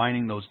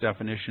refining those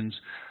definitions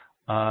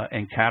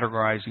and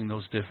categorizing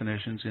those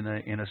definitions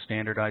in a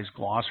standardized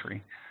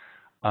glossary.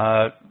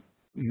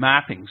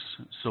 Mappings.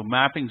 So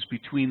mappings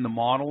between the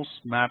models,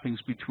 mappings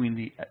between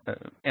the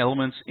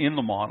elements in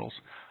the models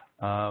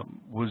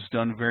was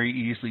done very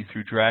easily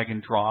through drag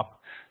and drop,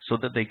 so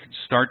that they could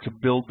start to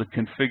build the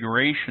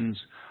configurations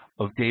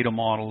of data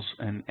models,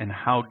 and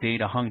how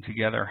data hung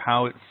together,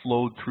 how it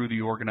flowed through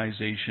the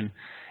organization,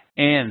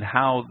 and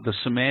how the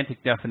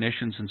semantic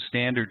definitions and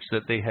standards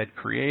that they had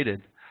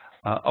created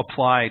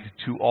applied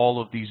to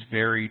all of these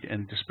varied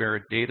and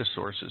disparate data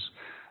sources.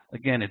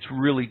 Again, it's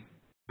really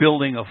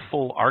building a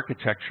full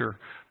architecture,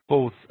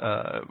 both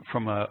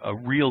from a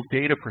real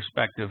data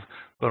perspective,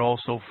 but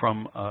also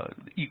from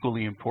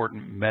equally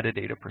important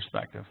metadata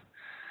perspective.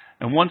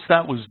 And once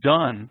that was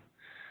done,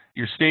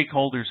 your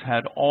stakeholders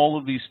had all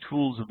of these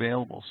tools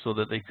available, so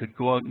that they could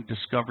go out and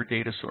discover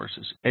data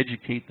sources,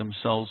 educate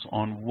themselves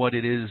on what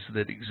it is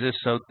that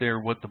exists out there,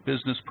 what the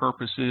business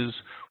purpose is,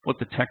 what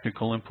the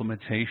technical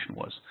implementation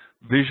was.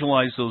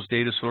 Visualize those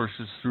data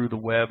sources through the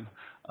web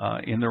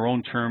in their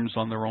own terms,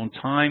 on their own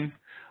time,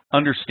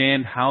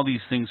 understand how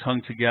these things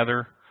hung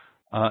together,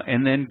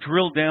 and then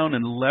drill down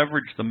and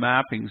leverage the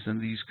mappings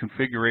and these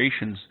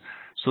configurations,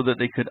 so that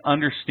they could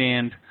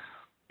understand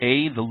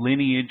the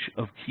lineage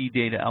of key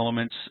data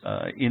elements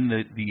in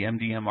the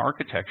MDM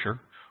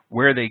architecture,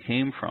 where they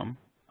came from,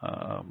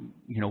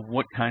 you know,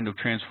 what kind of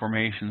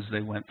transformations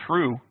they went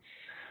through,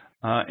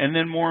 and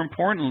then more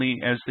importantly,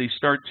 as they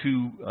start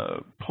to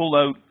pull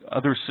out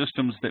other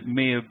systems that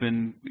may have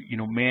been, you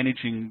know,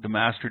 managing the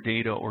master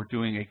data or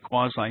doing a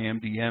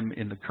quasi-MDM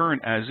in the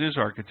current as-is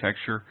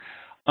architecture,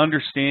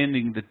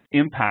 understanding the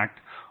impact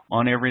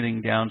on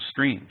everything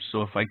downstream.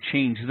 So if I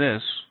change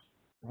this,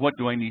 what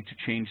do I need to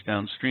change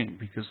downstream?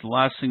 Because the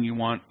last thing you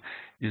want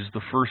is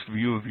the first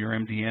view of your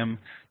MDM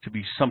to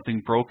be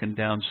something broken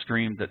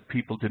downstream that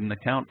people didn't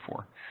account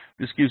for.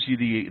 This gives you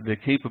the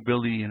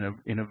capability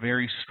in a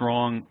very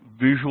strong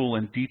visual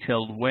and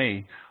detailed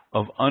way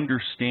of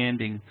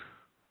understanding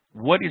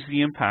what is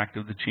the impact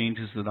of the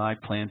changes that I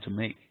plan to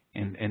make,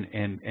 and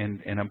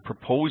I'm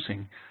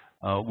proposing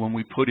when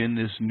we put in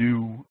this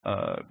new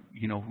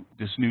you know,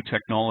 this new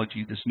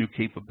technology, this new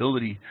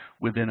capability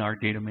within our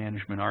data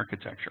management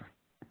architecture.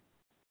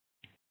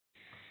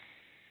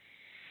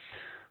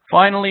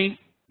 Finally,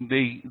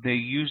 they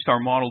used our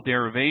model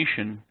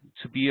derivation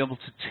to be able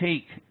to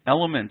take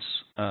elements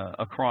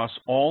across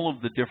all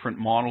of the different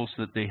models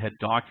that they had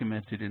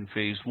documented in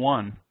phase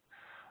one,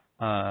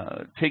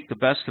 take the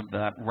best of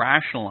that,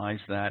 rationalize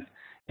that,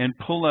 and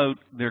pull out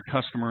their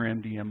customer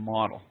MDM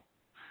model.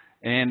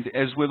 And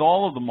as with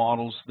all of the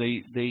models,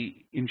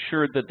 they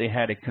ensured that they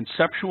had a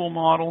conceptual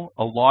model,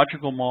 a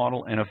logical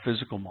model, and a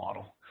physical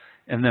model.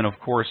 And then, of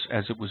course,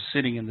 as it was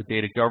sitting in the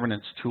data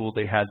governance tool,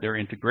 they had their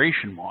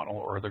integration model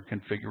or their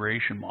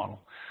configuration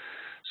model.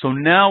 So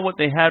now what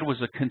they had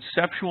was a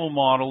conceptual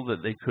model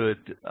that they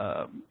could,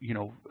 you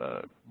know,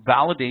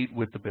 validate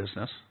with the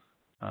business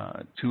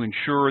to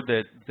ensure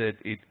that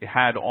it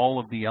had all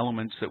of the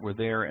elements that were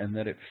there and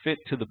that it fit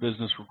to the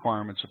business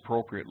requirements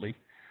appropriately.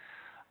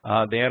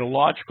 They had a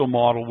logical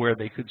model where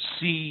they could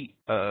see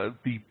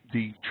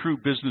the true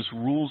business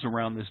rules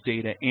around this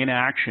data in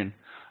action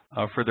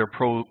for their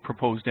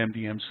proposed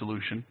MDM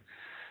solution.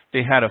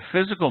 They had a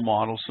physical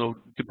model, so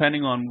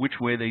depending on which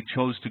way they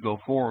chose to go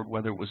forward,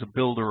 whether it was a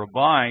build or a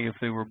buy, if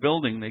they were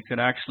building, they could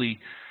actually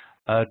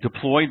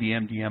deploy the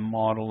MDM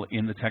model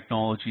in the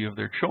technology of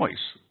their choice,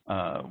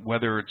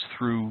 whether it's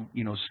through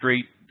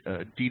straight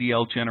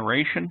DDL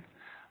generation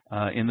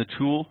in the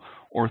tool,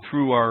 or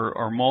through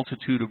our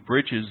multitude of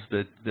bridges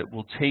that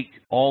will take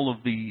all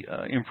of the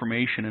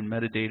information and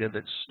metadata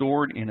that's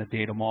stored in a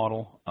data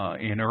model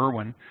in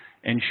Erwin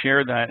and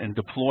share that and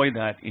deploy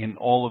that in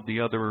all of the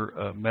other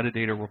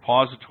metadata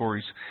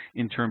repositories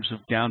in terms of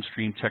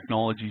downstream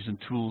technologies and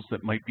tools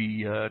that might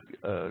be,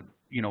 that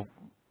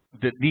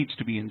needs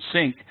to be in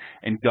sync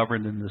and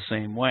governed in the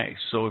same way.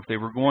 So if they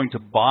were going to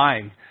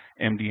buy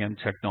MDM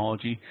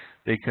technology,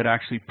 they could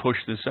actually push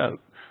this out.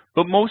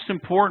 But most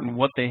important,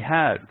 what they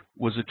had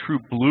was a true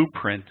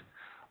blueprint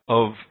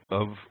of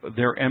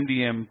their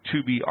MDM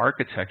 2B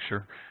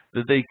architecture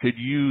that they could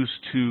use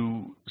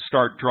to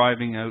start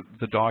driving out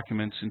the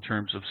documents in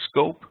terms of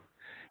scope,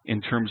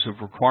 in terms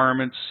of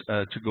requirements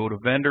to go to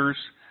vendors,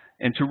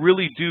 and to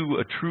really do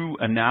a true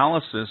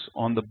analysis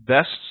on the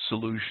best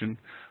solution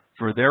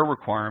for their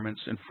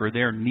requirements and for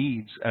their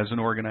needs as an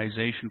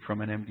organization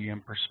from an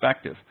MDM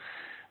perspective.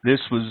 This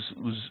was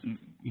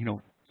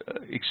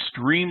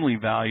extremely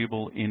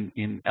valuable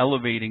in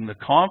elevating the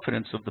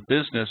confidence of the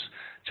business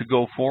to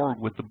go forward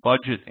with the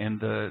budget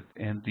and the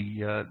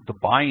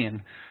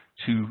buy-in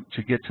to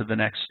get to the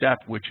next step,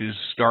 which is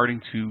starting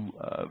to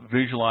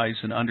visualize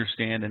and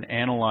understand and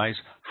analyze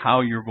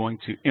how you're going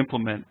to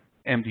implement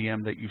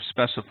MDM that you've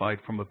specified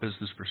from a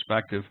business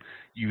perspective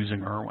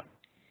using Erwin.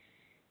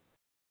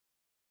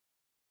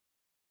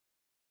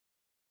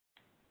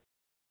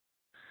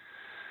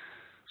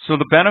 So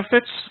the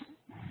benefits,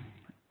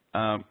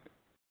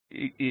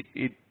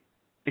 it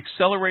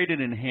accelerated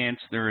and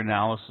enhanced their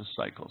analysis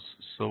cycles.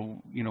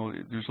 So,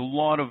 there's a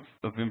lot of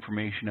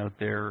information out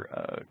there,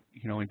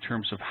 in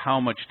terms of how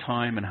much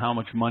time and how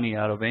much money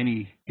out of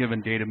any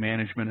given data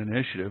management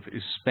initiative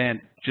is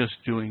spent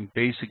just doing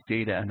basic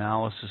data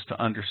analysis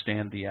to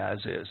understand the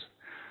as-is.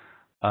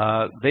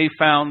 They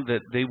found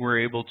that they were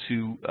able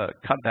to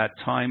cut that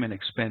time and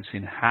expense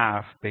in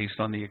half based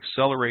on the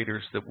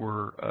accelerators that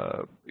were,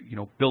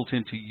 built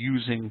into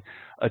using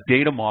a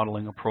data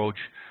modeling approach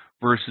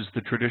versus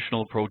the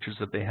traditional approaches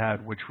that they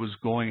had, which was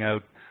going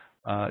out,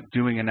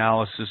 doing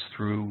analysis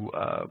through,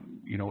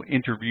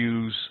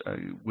 interviews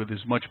with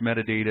as much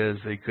metadata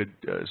as they could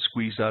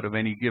squeeze out of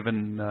any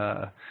given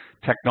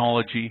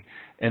technology,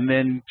 and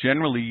then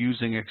generally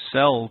using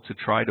Excel to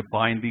try to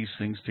bind these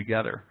things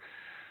together.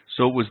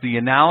 So it was the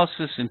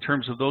analysis in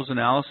terms of those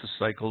analysis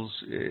cycles,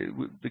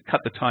 they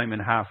cut the time in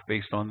half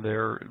based on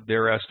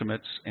their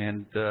estimates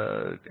and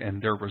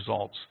their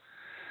results.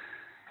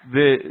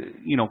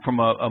 From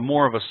a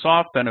more of a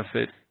soft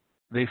benefit,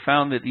 they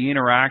found that the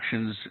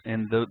interactions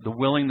and the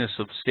willingness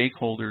of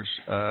stakeholders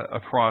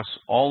across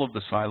all of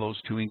the silos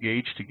to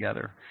engage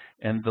together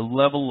and the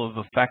level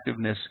of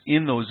effectiveness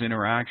in those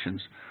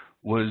interactions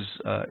was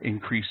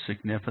increased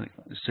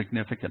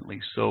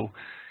significantly. So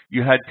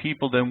you had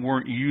people that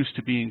weren't used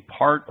to being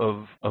part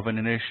of an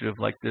initiative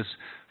like this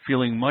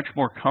feeling much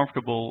more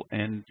comfortable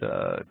and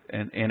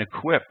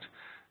equipped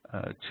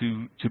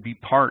to be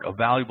a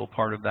valuable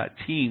part of that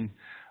team.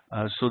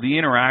 So the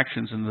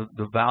interactions and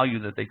the value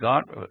that they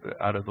got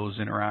out of those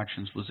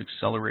interactions was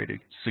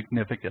accelerated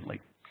significantly.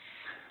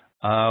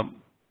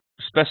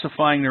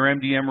 Specifying their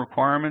MDM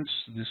requirements,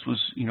 this was,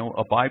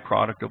 a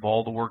byproduct of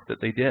all the work that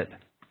they did,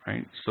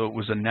 right? So it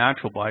was a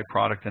natural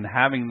byproduct, and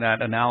having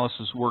that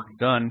analysis work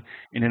done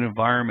in an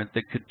environment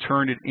that could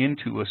turn it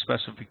into a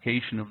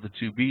specification of the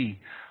 2B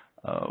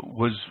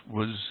was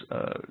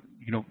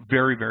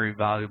very, very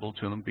valuable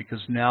to them, because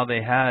now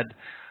they had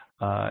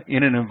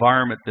in an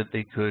environment that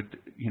they could,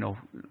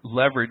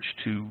 leverage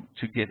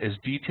to get as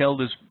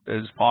detailed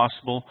as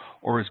possible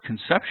or as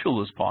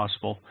conceptual as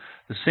possible.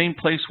 The same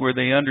place where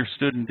they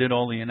understood and did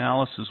all the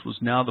analysis was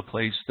now the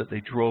place that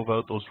they drove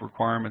out those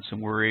requirements and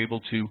were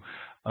able to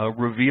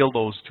reveal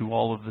those to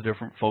all of the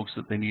different folks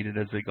that they needed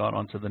as they got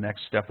onto the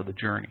next step of the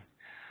journey.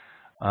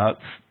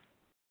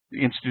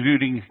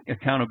 Instituting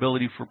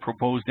accountability for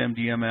proposed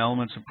MDM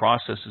elements and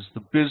processes,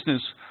 the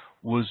business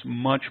was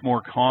much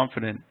more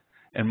confident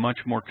and much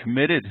more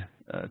committed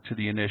to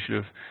the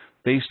initiative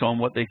based on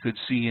what they could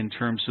see in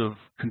terms of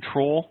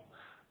control,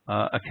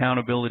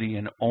 accountability,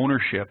 and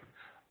ownership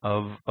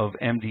of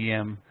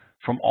MDM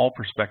from all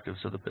perspectives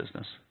of the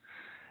business.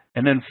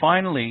 And then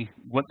finally,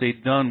 what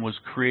they'd done was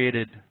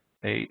created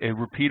a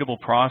repeatable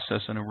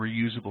process and a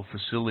reusable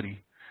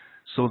facility,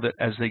 so that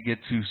as they get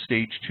to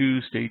stage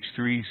 2, stage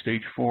 3,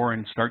 stage 4,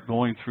 and start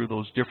going through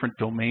those different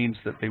domains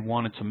that they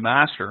wanted to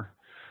master,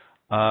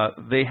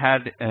 they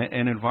had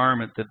an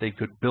environment that they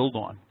could build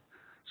on.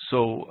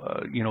 So,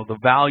 the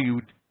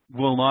value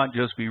will not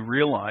just be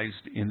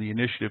realized in the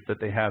initiative that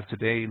they have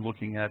today,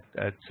 looking at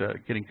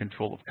getting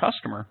control of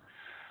customer,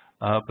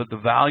 but the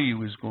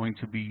value is going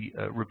to be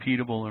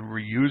repeatable and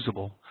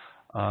reusable.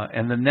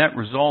 And the net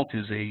result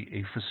is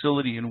a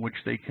facility in which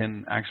they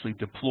can actually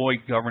deploy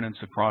governance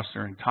across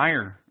their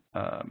entire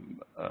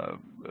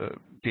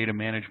data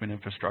management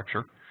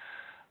infrastructure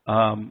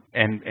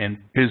and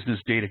business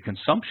data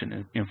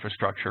consumption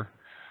infrastructure,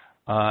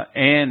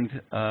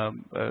 and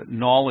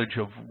knowledge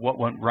of what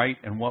went right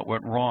and what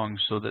went wrong,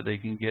 so that they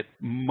can get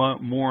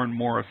more and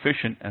more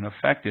efficient and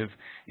effective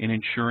in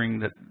ensuring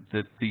that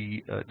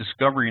the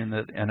discovery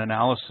and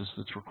analysis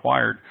that's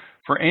required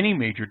for any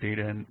major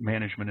data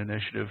management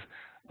initiative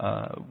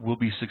will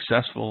be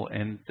successful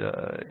and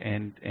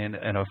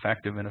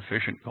effective and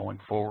efficient going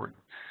forward.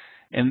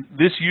 And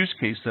this use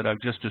case that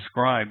I've just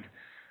described,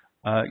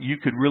 you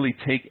could really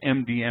take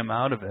MDM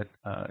out of it,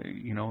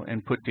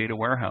 and put data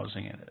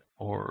warehousing in it,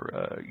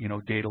 or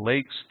data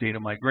lakes, data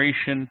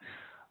migration,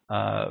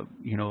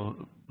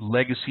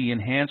 legacy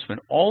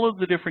enhancement, all of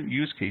the different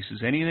use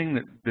cases,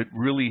 anything that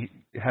really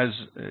has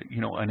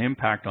an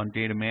impact on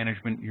data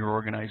management in your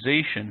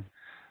organization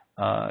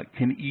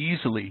can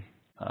easily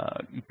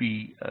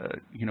be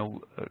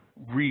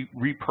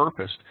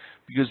repurposed,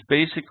 because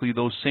basically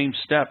those same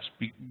steps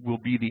will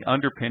be the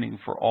underpinning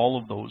for all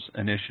of those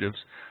initiatives.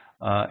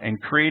 And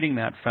creating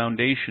that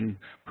foundation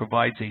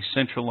provides a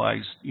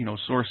centralized,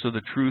 source of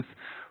the truth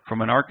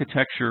from an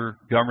architecture,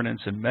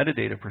 governance, and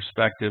metadata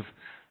perspective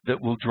that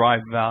will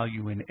drive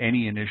value in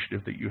any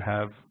initiative that you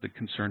have that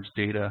concerns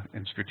data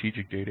and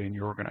strategic data in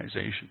your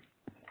organization.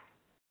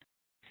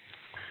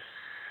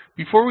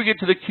 Before we get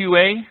to the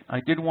QA, I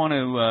did want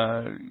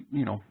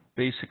to,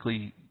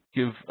 basically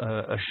give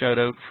a shout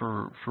out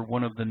for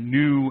one of the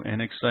new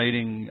and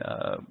exciting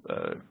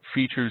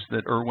features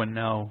that Erwin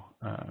now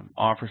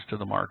offers to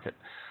the market.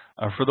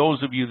 For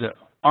those of you that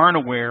aren't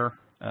aware,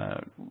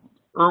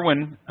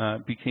 Erwin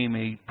became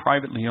a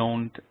privately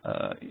owned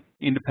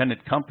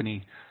independent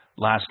company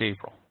last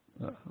April.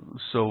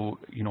 So,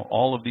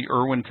 all of the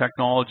Erwin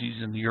technologies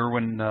and the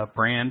Erwin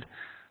brand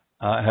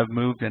have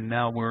moved, and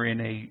now we're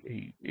in a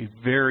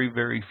very,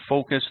 very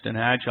focused and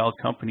agile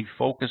company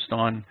focused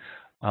on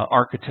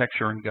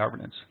architecture and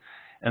governance.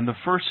 And the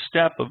first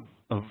step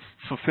of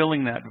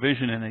fulfilling that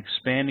vision and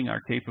expanding our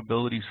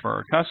capabilities for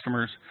our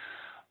customers,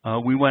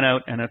 we went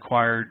out and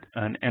acquired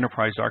an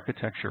enterprise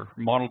architecture,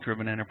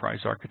 model-driven enterprise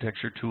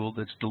architecture tool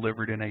that's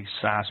delivered in a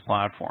SaaS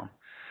platform.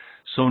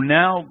 So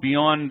now,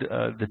 beyond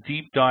the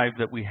deep dive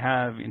that we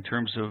have in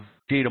terms of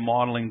data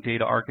modeling,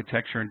 data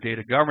architecture, and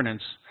data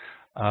governance,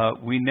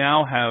 we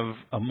now have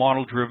a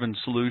model-driven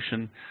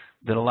solution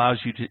that allows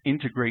you to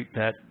integrate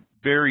that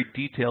very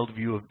detailed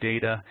view of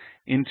data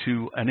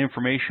into an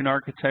information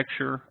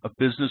architecture, a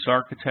business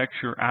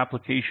architecture,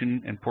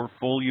 application and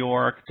portfolio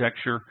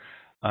architecture,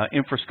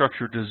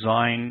 infrastructure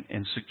design,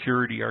 and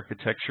security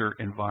architecture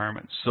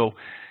environments. So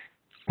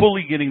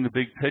fully getting the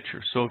big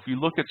picture. So if you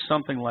look at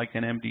something like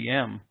an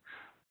MDM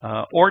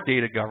or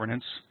data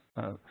governance,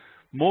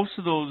 most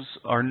of those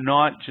are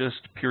not just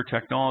pure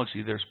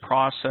technology. There's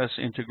process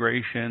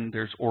integration,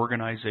 there's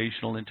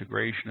organizational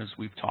integration, as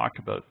we've talked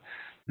about.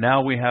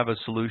 Now we have a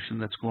solution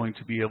that's going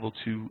to be able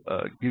to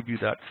give you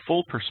that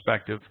full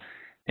perspective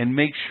and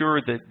make sure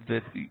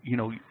that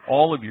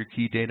all of your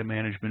key data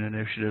management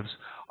initiatives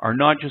are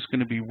not just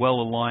going to be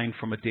well aligned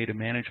from a data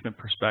management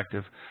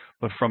perspective,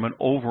 but from an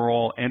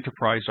overall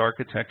enterprise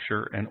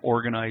architecture and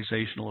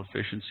organizational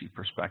efficiency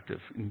perspective,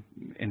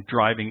 and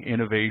driving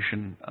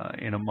innovation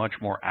in a much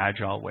more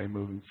agile way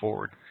moving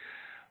forward.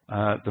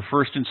 The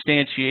first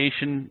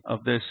instantiation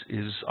of this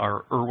is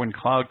our Erwin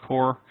Cloud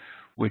Core,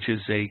 which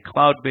is a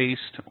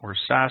cloud-based or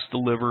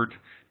SaaS-delivered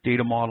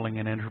data modeling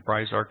and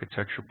enterprise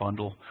architecture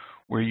bundle,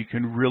 where you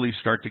can really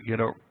start to get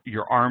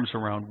your arms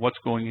around what's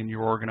going in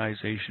your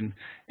organization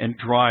and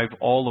drive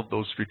all of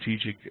those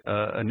strategic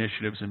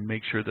initiatives and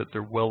make sure that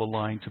they're well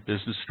aligned to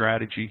business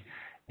strategy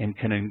and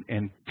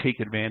can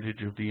take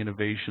advantage of the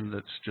innovation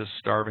that's just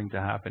starving to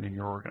happen in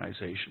your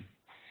organization.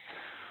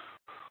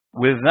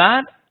 With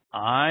that,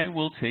 I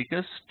will take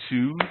us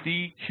to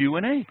the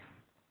Q&A.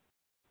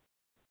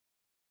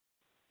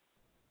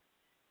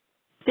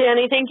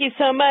 Danny, thank you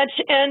so much.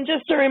 And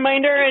just a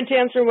reminder, and to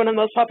answer one of the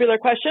most popular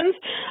questions,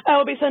 I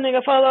will be sending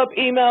a follow-up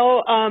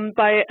email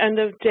by end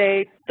of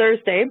day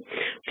Thursday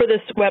for this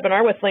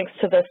webinar with links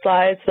to the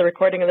slides, the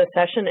recording of the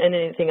session, and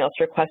anything else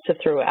requested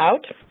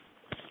throughout.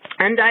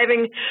 And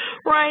diving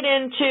right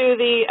into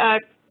the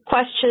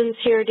questions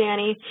here,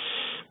 Danny.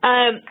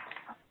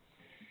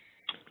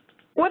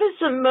 What is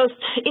the most,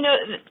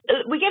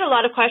 we get a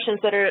lot of questions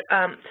that are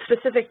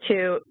specific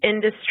to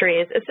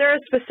industries. Is there a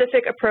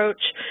specific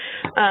approach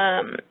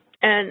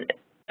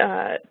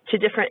to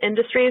different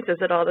industries? Is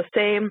it all the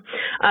same?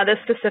 This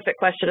specific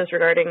question is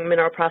regarding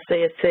mineral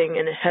processing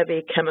in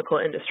heavy chemical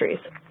industries.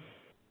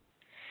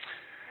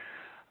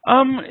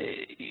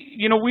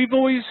 We've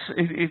always,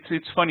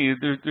 it's funny,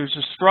 there's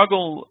a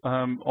struggle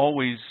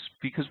always,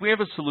 because we have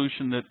a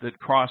solution that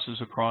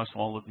crosses across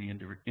all of the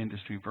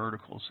industry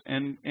verticals.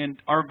 And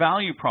our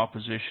value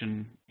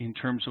proposition in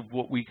terms of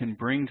what we can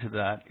bring to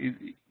that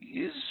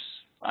is,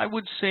 I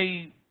would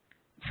say,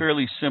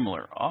 fairly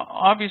similar.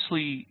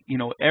 Obviously,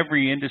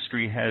 every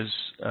industry has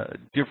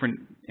different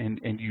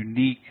and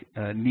unique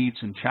needs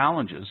and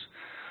challenges,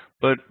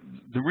 but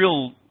the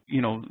real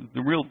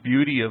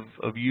beauty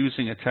of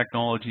using a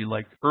technology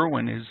like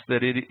Erwin is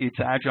that it's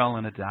agile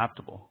and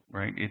adaptable,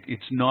 right?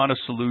 It's not a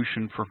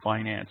solution for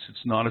finance.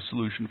 It's not a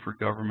solution for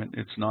government.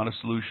 It's not a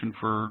solution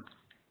for,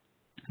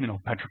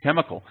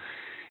 petrochemical.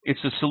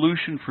 It's a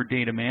solution for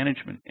data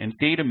management. And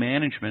data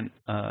management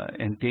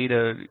and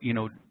data,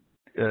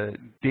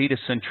 data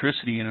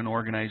centricity in an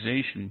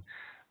organization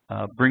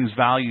brings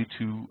value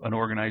to an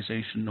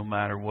organization no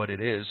matter what it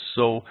is.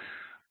 So,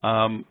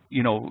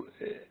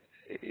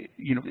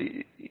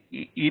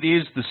 it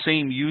is the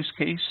same use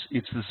case.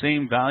 It's the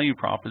same value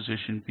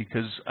proposition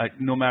because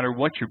no matter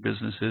what your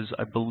business is,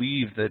 I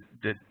believe that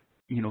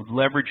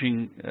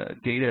leveraging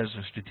data as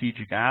a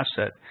strategic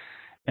asset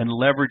and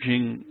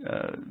leveraging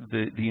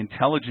the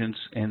intelligence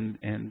and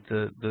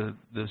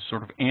the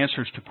sort of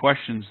answers to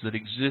questions that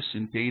exist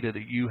in data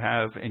that you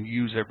have and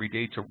use every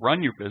day to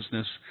run your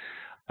business,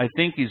 I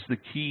think is the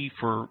key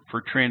for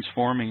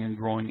transforming and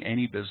growing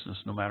any business,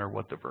 no matter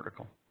what the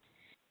vertical.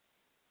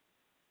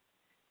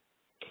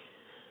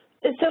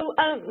 So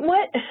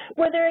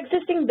were there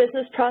existing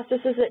business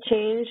processes that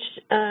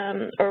changed,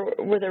 or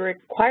were there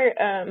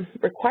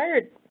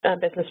required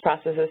business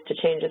processes to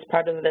change as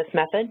part of this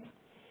method?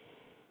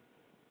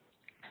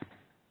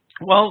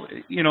 Well,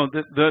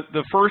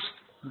 the first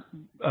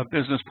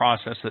business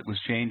process that was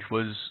changed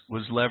was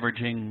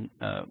leveraging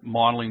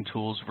modeling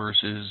tools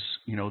versus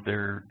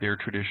their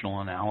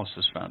traditional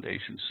analysis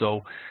foundation.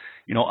 So,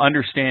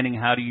 understanding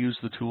how to use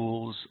the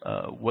tools,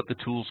 what the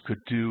tools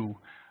could do,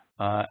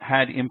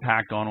 had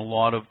impact on a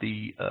lot of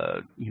the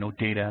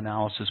data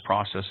analysis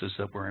processes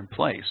that were in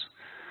place.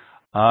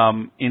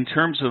 In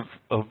terms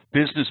of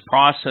business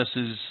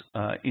processes,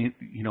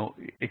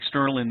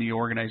 external in the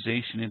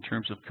organization, in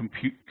terms of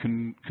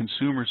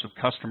consumers of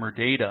customer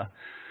data,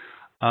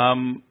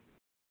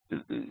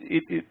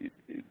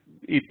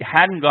 it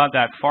hadn't got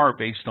that far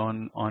based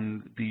on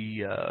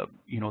the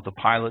the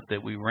pilot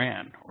that we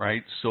ran,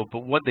 right? So,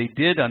 but what they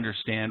did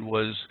understand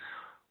was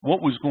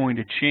what was going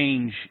to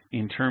change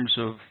in terms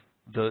of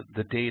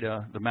the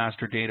data, the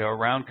master data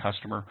around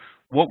customer,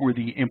 what were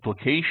the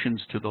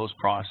implications to those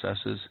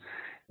processes,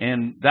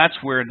 and that's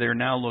where they're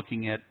now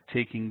looking at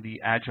taking the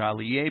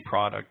Agile EA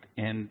product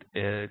and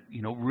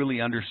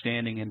really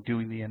understanding and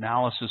doing the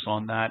analysis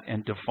on that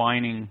and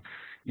defining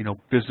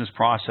business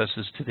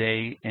processes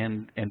today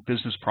and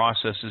business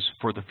processes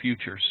for the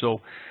future.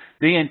 So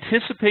they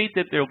anticipate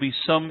that there'll be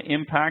some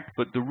impact,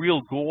 but the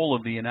real goal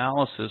of the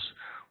analysis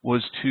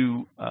was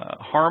to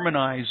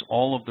harmonize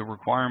all of the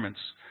requirements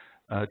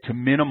to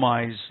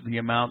minimize the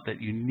amount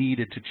that you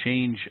needed to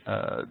change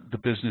the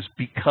business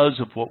because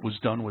of what was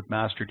done with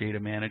master data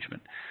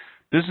management.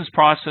 Business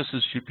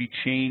processes should be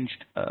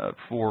changed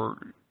for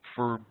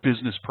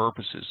business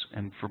purposes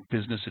and for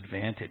business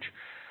advantage.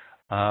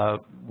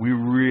 We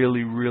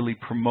really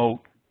promote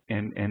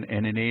and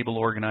enable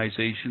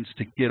organizations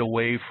to get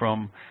away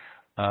from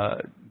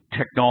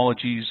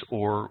technologies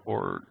or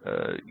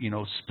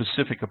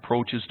specific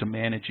approaches to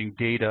managing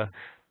data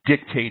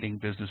dictating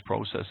business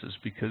processes,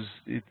 because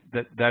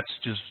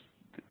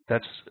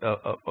that's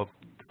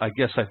I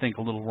guess I think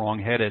a little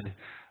wrong-headed.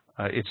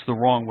 It's the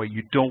wrong way.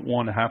 You don't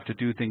want to have to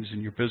do things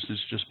in your business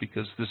just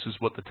because this is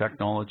what the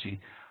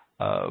technology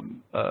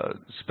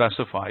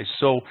specifies.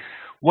 So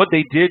what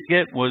they did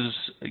get was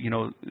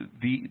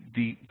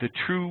the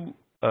true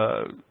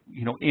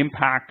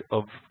impact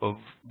of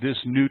this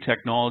new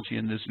technology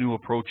and this new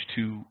approach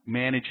to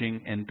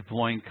managing and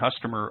deploying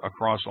customer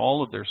across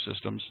all of their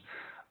systems.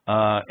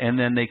 And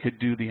then they could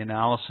do the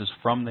analysis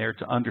from there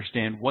to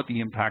understand what the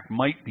impact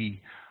might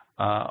be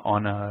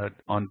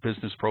on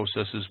business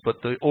processes.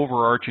 But the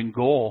overarching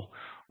goal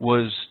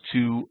was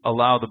to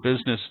allow the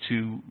business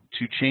to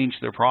change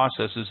their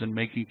processes and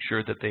making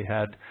sure that they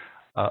had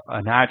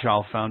an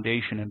agile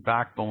foundation and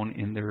backbone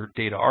in their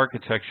data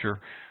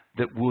architecture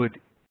that would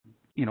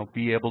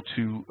be able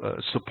to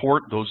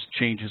support those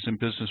changes in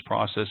business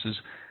processes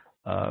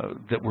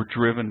that were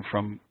driven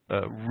from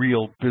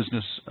real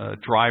business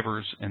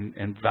drivers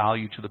and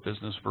value to the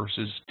business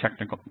versus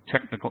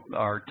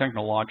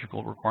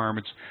technological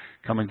requirements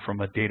coming from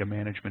a data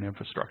management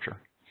infrastructure.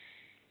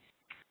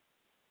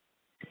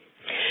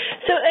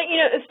 So,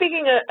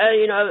 speaking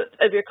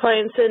of your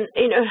clients, and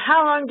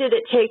how long did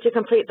it take to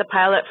complete the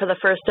pilot for the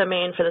first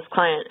domain for this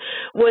client?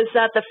 What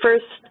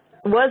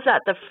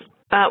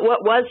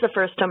was the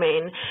first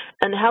domain,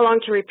 and how long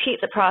to repeat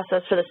the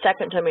process for the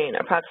second domain?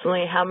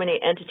 Approximately how many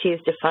entities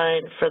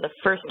defined for the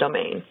first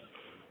domain?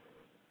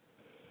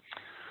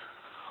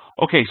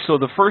 Okay, so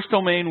the first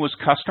domain was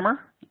customer,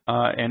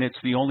 and it's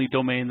the only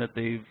domain that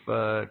they've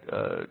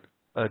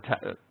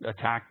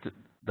attacked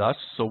thus.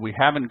 So we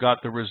haven't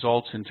got the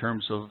results in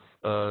terms of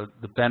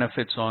the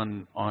benefits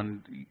on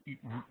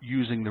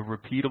using the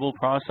repeatable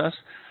process.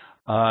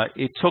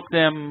 It took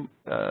them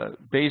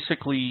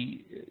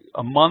basically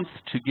a month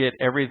to get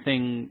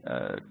everything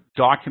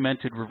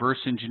documented, reverse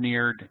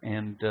engineered,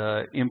 and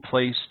in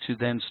place to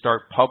then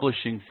start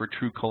publishing for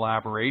true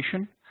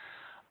collaboration.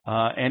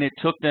 And it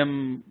took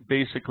them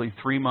basically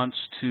 3 months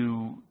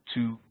to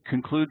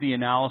conclude the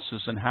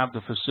analysis and have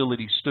the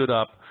facility stood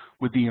up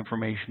with the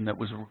information that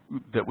was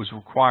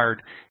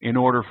required in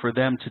order for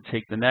them to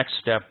take the next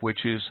step,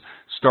 which is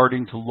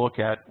starting to look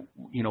at,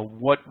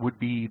 what would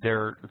be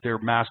their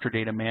master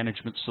data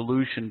management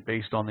solution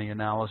based on the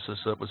analysis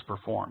that was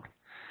performed.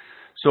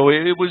 So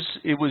it was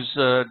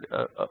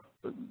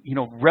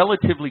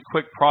relatively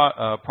quick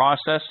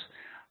process.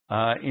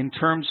 In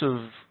terms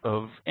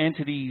of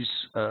entities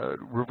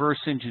reverse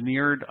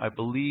engineered, I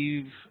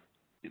believe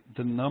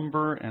the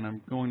number, and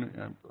I'm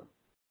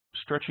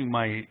stretching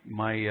my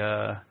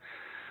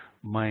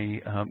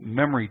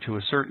memory to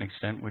a certain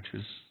extent, which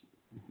is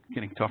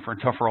getting tougher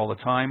and tougher all the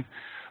time.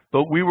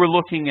 But we were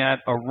looking at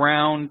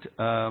around,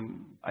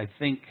 I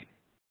think,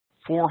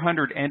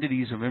 400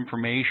 entities of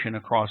information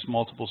across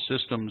multiple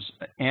systems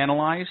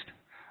analyzed,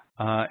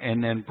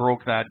 and then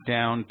broke that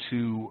down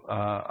to,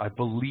 I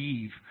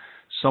believe,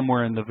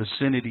 somewhere in the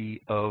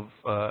vicinity of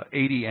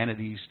 80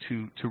 entities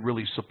to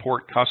really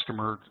support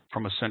customer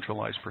from a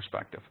centralized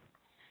perspective.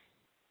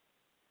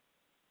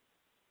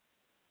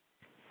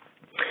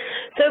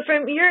 So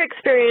from your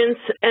experience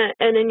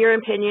and in your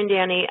opinion,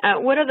 Danny,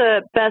 what are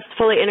the best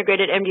fully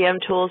integrated MDM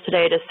tools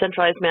today to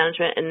centralize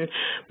management and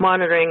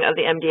monitoring of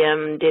the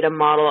MDM data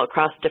model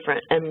across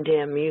different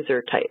MDM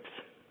user types?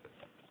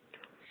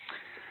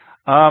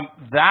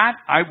 That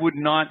I would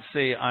not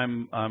say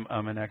I'm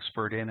an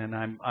expert in, and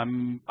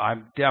I'm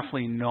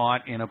definitely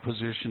not in a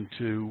position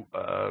to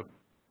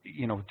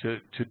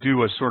to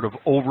do a sort of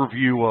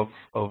overview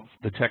of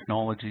the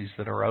technologies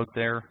that are out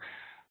there.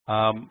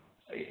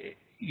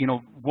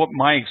 What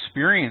my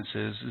experience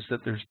is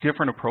that there's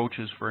different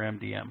approaches for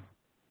MDM,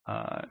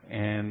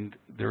 and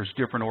there's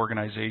different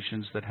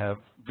organizations that have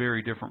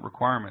very different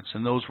requirements,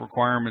 and those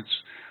requirements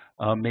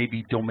may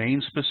be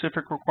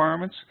domain-specific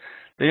requirements.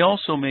 They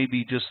also may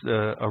be just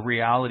a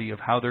reality of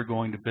how they're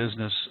going to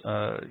business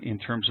in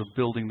terms of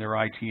building their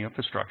IT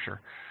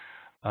infrastructure.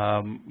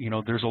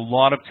 There's a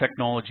lot of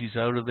technologies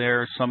out of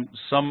there.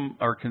 Some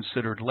are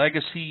considered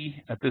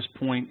legacy at this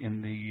point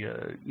in the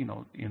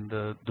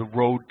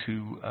road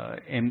to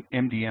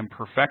MDM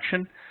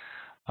perfection.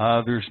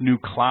 There's new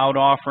cloud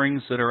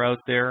offerings that are out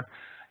there,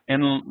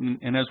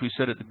 and as we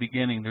said at the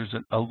beginning, there's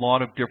a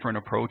lot of different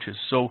approaches.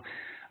 So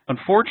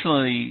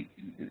unfortunately,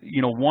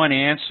 one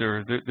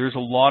answer, there's a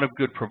lot of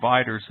good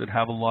providers that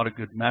have a lot of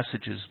good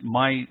messages.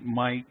 My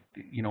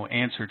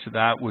answer to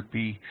that would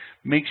be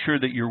make sure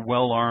that you're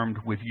well armed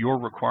with your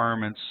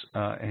requirements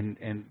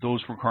and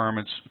those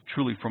requirements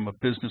truly from a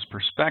business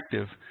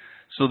perspective,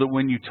 so that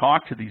when you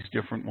talk to these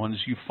different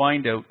ones, you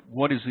find out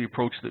what is the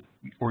approach that,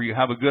 or you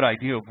have a good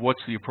idea of what's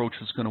the approach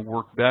that's going to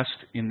work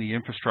best in the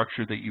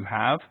infrastructure that you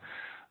have.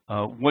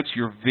 What's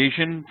your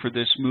vision for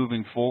this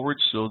moving forward,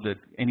 so that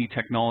any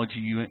technology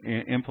you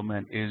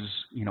implement is,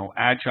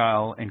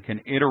 agile and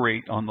can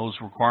iterate on those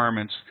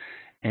requirements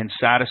and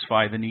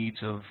satisfy the needs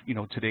of,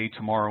 today,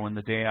 tomorrow, and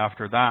the day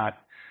after that.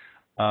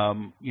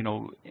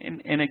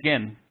 And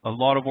again, a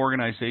lot of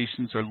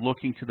organizations are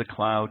looking to the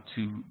cloud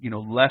to,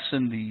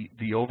 lessen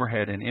the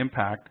overhead and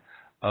impact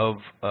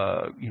of,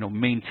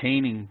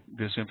 maintaining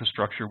this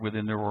infrastructure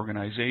within their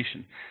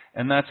organization.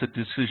 And that's a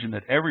decision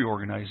that every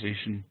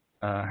organization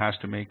has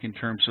to make in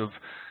terms of,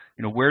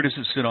 where does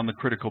it sit on the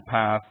critical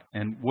path,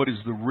 and what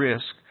is the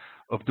risk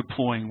of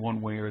deploying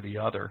one way or the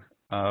other.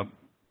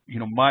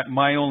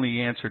 My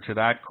only answer to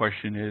that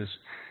question is,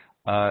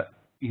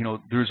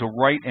 there's a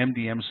right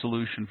MDM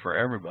solution for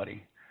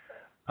everybody.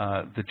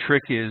 The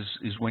trick is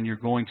when you're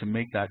going to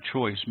make that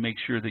choice, make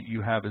sure that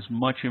you have as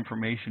much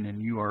information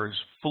and you are as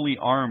fully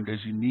armed as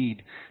you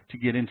need to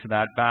get into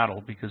that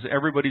battle, because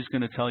everybody's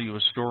going to tell you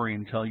a story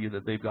and tell you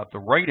that they've got the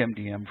right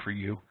MDM for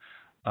you.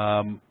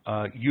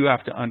 You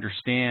have to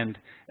understand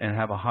and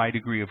have a high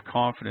degree of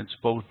confidence,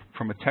 both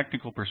from a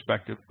technical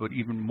perspective, but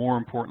even more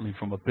importantly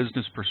from a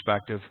business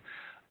perspective,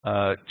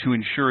 to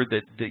ensure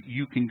that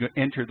you can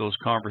enter those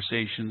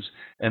conversations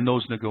and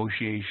those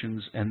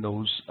negotiations and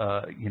those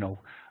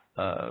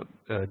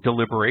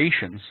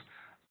deliberations,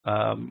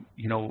 as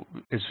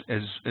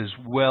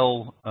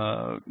well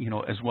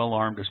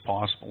armed as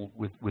possible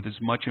with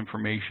as much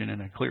information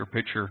and a clear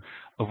picture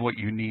of what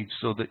you need,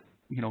 so that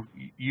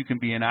you can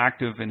be an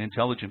active and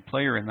intelligent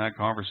player in that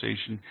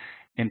conversation,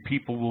 and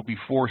people will be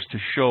forced to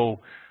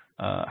show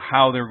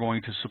how they're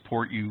going to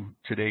support you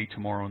today,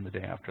 tomorrow, and the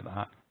day after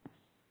that.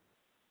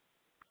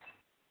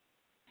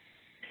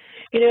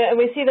 And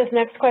we see this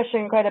next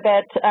question quite a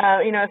bit,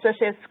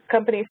 especially as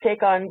companies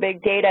take on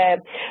big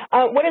data.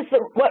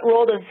 What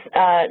role does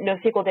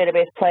NoSQL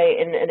database play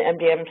in an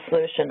MDM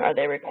solution? Are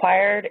they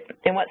required?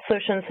 And what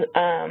solutions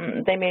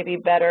they may be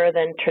better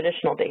than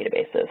traditional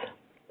databases?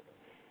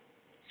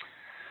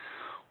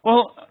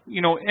 Well,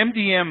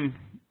 MDM,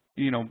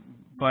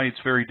 by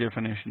its very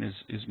definition,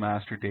 is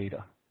master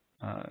data.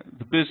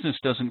 the business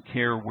doesn't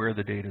care where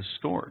the data is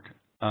stored.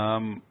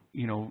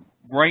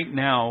 Right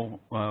now,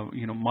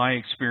 my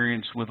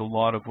experience with a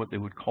lot of what they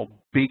would call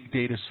big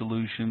data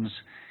solutions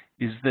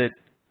is that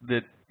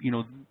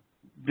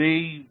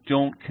they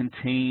don't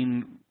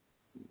contain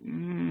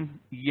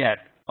yet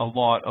a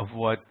lot of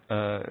what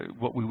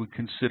we would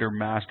consider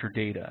master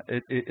data,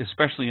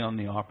 especially on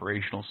the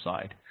operational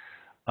side.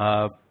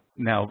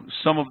 Now,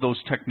 some of those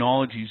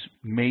technologies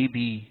may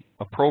be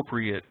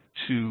appropriate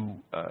to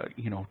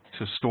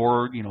to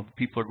store.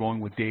 People are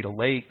going with data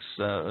lakes,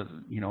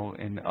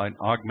 and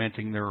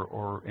augmenting their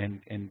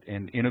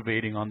and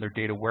innovating on their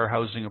data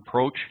warehousing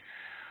approach.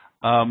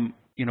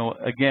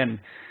 Again,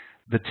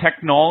 the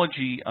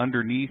technology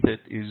underneath it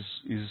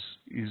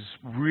is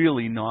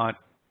really not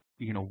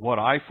what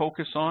I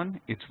focus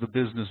on. It's the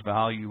business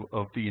value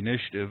of the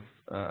initiative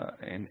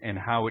and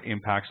how it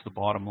impacts the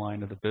bottom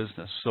line of the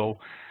business. So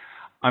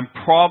I'm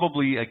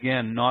probably,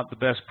 again, not the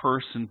best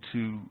person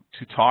to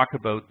talk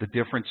about the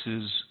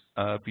differences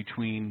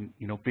between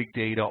big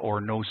data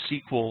or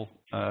NoSQL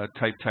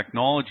type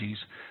technologies.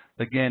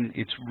 Again,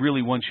 it's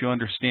really once you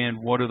understand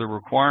what are the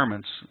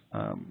requirements.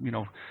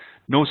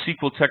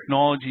 NoSQL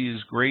technology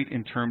is great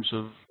in terms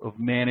of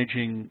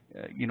managing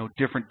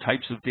different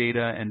types of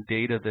data and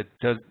data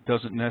that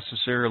doesn't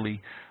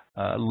necessarily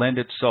lend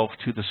itself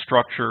to the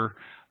structure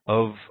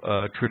of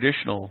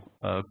traditional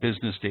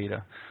business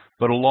data.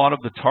 But a lot of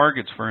the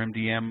targets for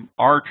MDM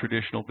are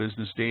traditional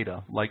business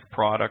data, like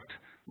product,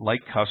 like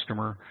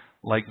customer,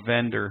 like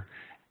vendor.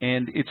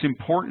 And it's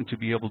important to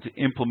be able to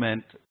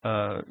implement,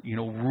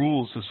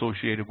 rules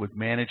associated with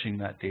managing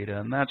that data.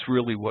 And that's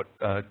really what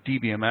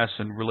DBMS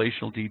and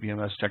relational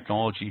DBMS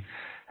technology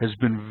has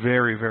been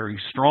very, very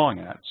strong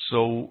at.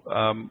 So,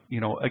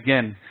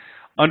 again,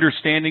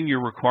 understanding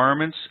your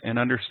requirements and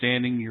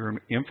understanding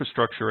your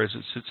infrastructure as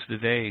it sits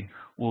today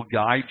will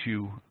guide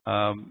you,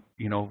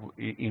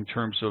 in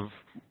terms of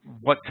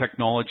what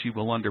technology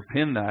will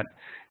underpin that.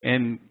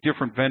 And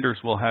different vendors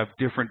will have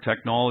different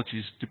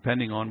technologies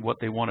depending on what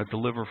they want to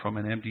deliver from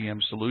an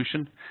MDM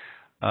solution.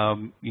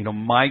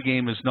 My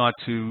game is not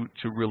to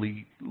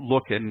really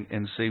look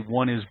and say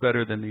one is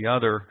better than the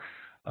other.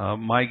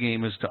 My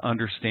game is to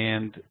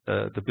understand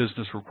the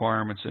business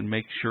requirements and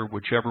make sure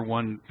whichever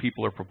one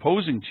people are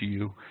proposing to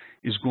you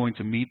is going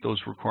to meet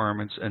those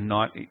requirements and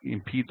not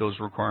impede those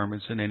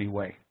requirements in any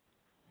way.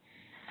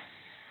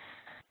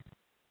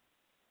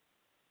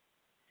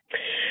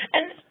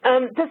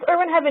 And does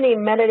Erwin have any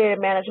metadata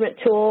management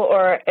tool,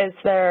 or is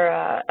there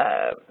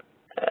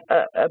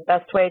a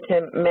best way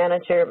to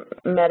manage your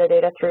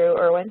metadata through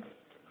Erwin?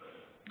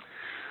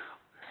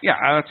 Yeah,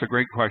 that's a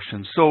great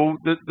question. So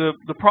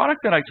the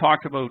product that I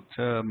talked about,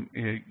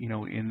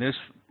 in this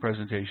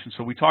presentation,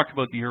 so we talked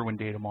about the erwin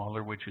Data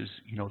Modeler, which is,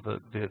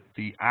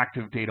 the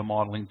active data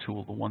modeling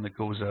tool, the one that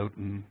goes out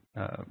and,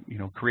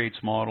 creates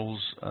models,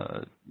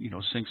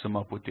 syncs them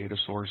up with data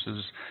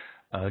sources,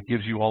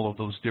 gives you all of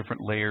those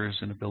different layers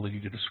and ability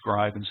to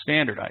describe and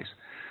standardize.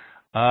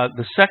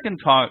 The second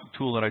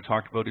tool that I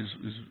talked about is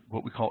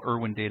what we call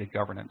Erwin Data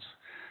Governance.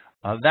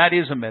 That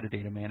is a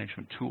metadata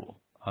management tool.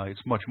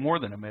 It's much more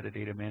than a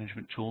metadata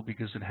management tool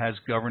because it has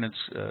governance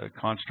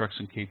constructs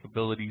and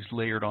capabilities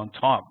layered on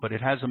top, but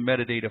it has a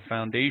metadata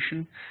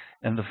foundation,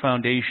 and the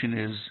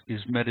foundation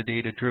is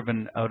metadata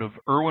driven out of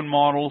Erwin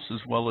models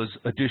as well as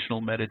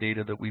additional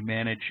metadata that we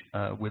manage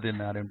within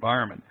that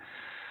environment.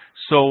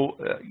 So,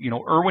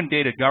 Erwin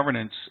Data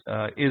Governance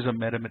is a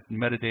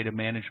metadata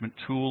management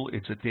tool.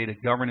 It's a data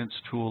governance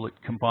tool. It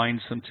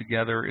combines them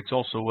together. It's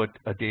also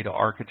a data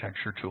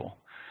architecture tool.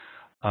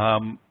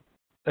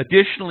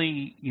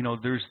 Additionally,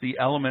 there's the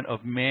element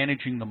of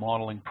managing the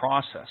modeling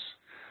process.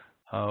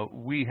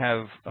 We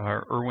have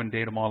our Erwin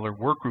Data Modeler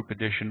Workgroup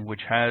Edition,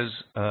 which has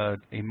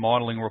a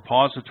modeling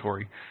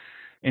repository.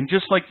 And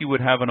just like you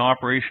would have an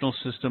operational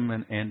system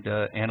and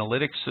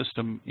analytics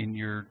system in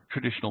your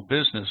traditional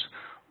business,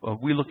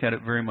 we look at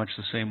it very much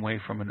the same way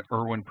from an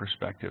Erwin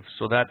perspective.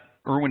 So that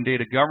Erwin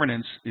Data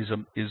Governance is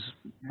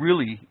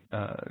really,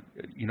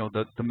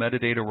 the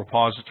metadata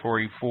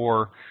repository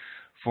for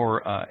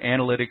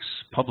analytics,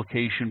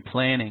 publication,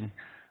 planning.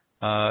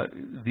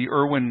 The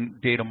Erwin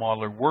Data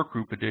Modeler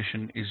Workgroup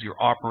Edition is your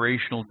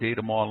operational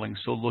data modeling,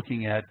 so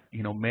looking at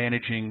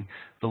managing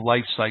the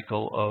life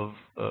cycle of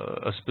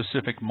a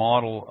specific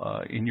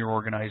model in your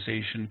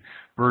organization,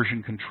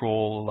 version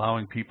control,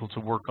 allowing people to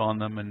work on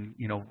them, and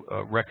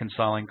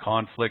reconciling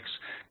conflicts,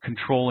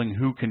 controlling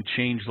who can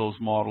change those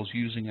models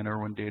using an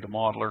Erwin Data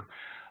Modeler,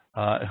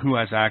 who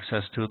has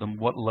access to them,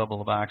 what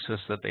level of access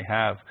that they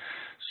have.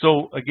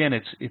 So again,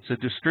 it's a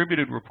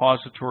distributed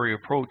repository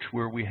approach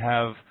where we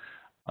have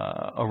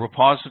a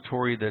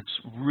repository that's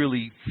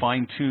really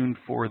fine-tuned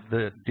for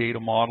the data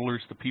modelers,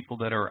 the people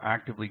that are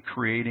actively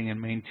creating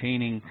and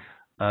maintaining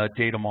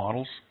data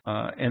models.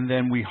 And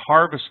then we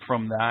harvest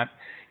from that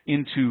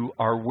into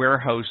our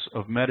warehouse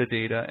of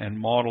metadata and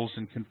models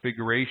and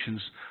configurations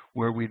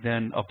where we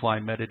then apply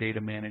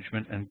metadata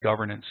management and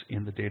governance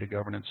in the data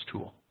governance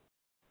tool.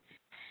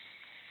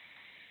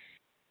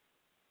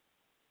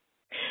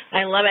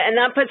 I love it. And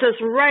that puts us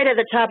right at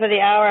the top of the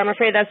hour. I'm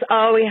afraid that's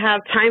all we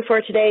have time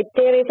for today.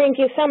 Danny, thank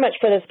you so much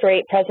for this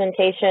great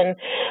presentation,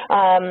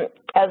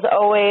 as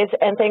always,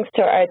 and thanks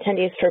to our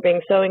attendees for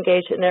being so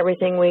engaged in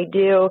everything we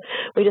do.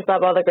 We just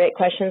love all the great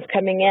questions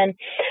coming in.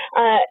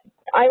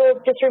 I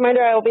will just a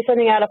reminder, I will be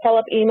sending out a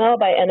follow-up email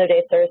by end of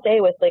day Thursday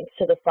with links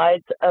to the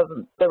slides of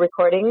the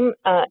recording,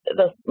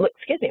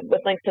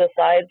 with links to the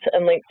slides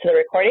and links to the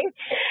recording.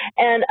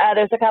 And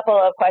there's a couple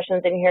of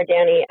questions in here,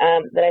 Danny,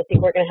 that I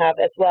think we're going to have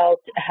as well.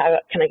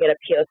 Can I get a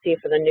POC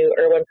for the new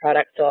Erwin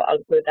product? So I'll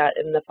include that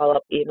in the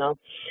follow-up email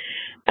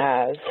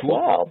as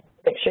well.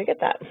 Make sure you get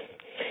that.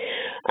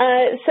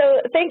 So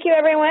thank you,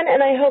 everyone,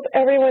 and I hope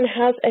everyone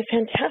has a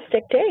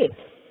fantastic day.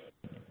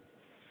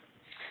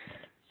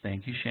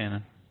 Thank you,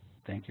 Shannon.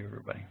 Thank you,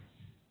 everybody.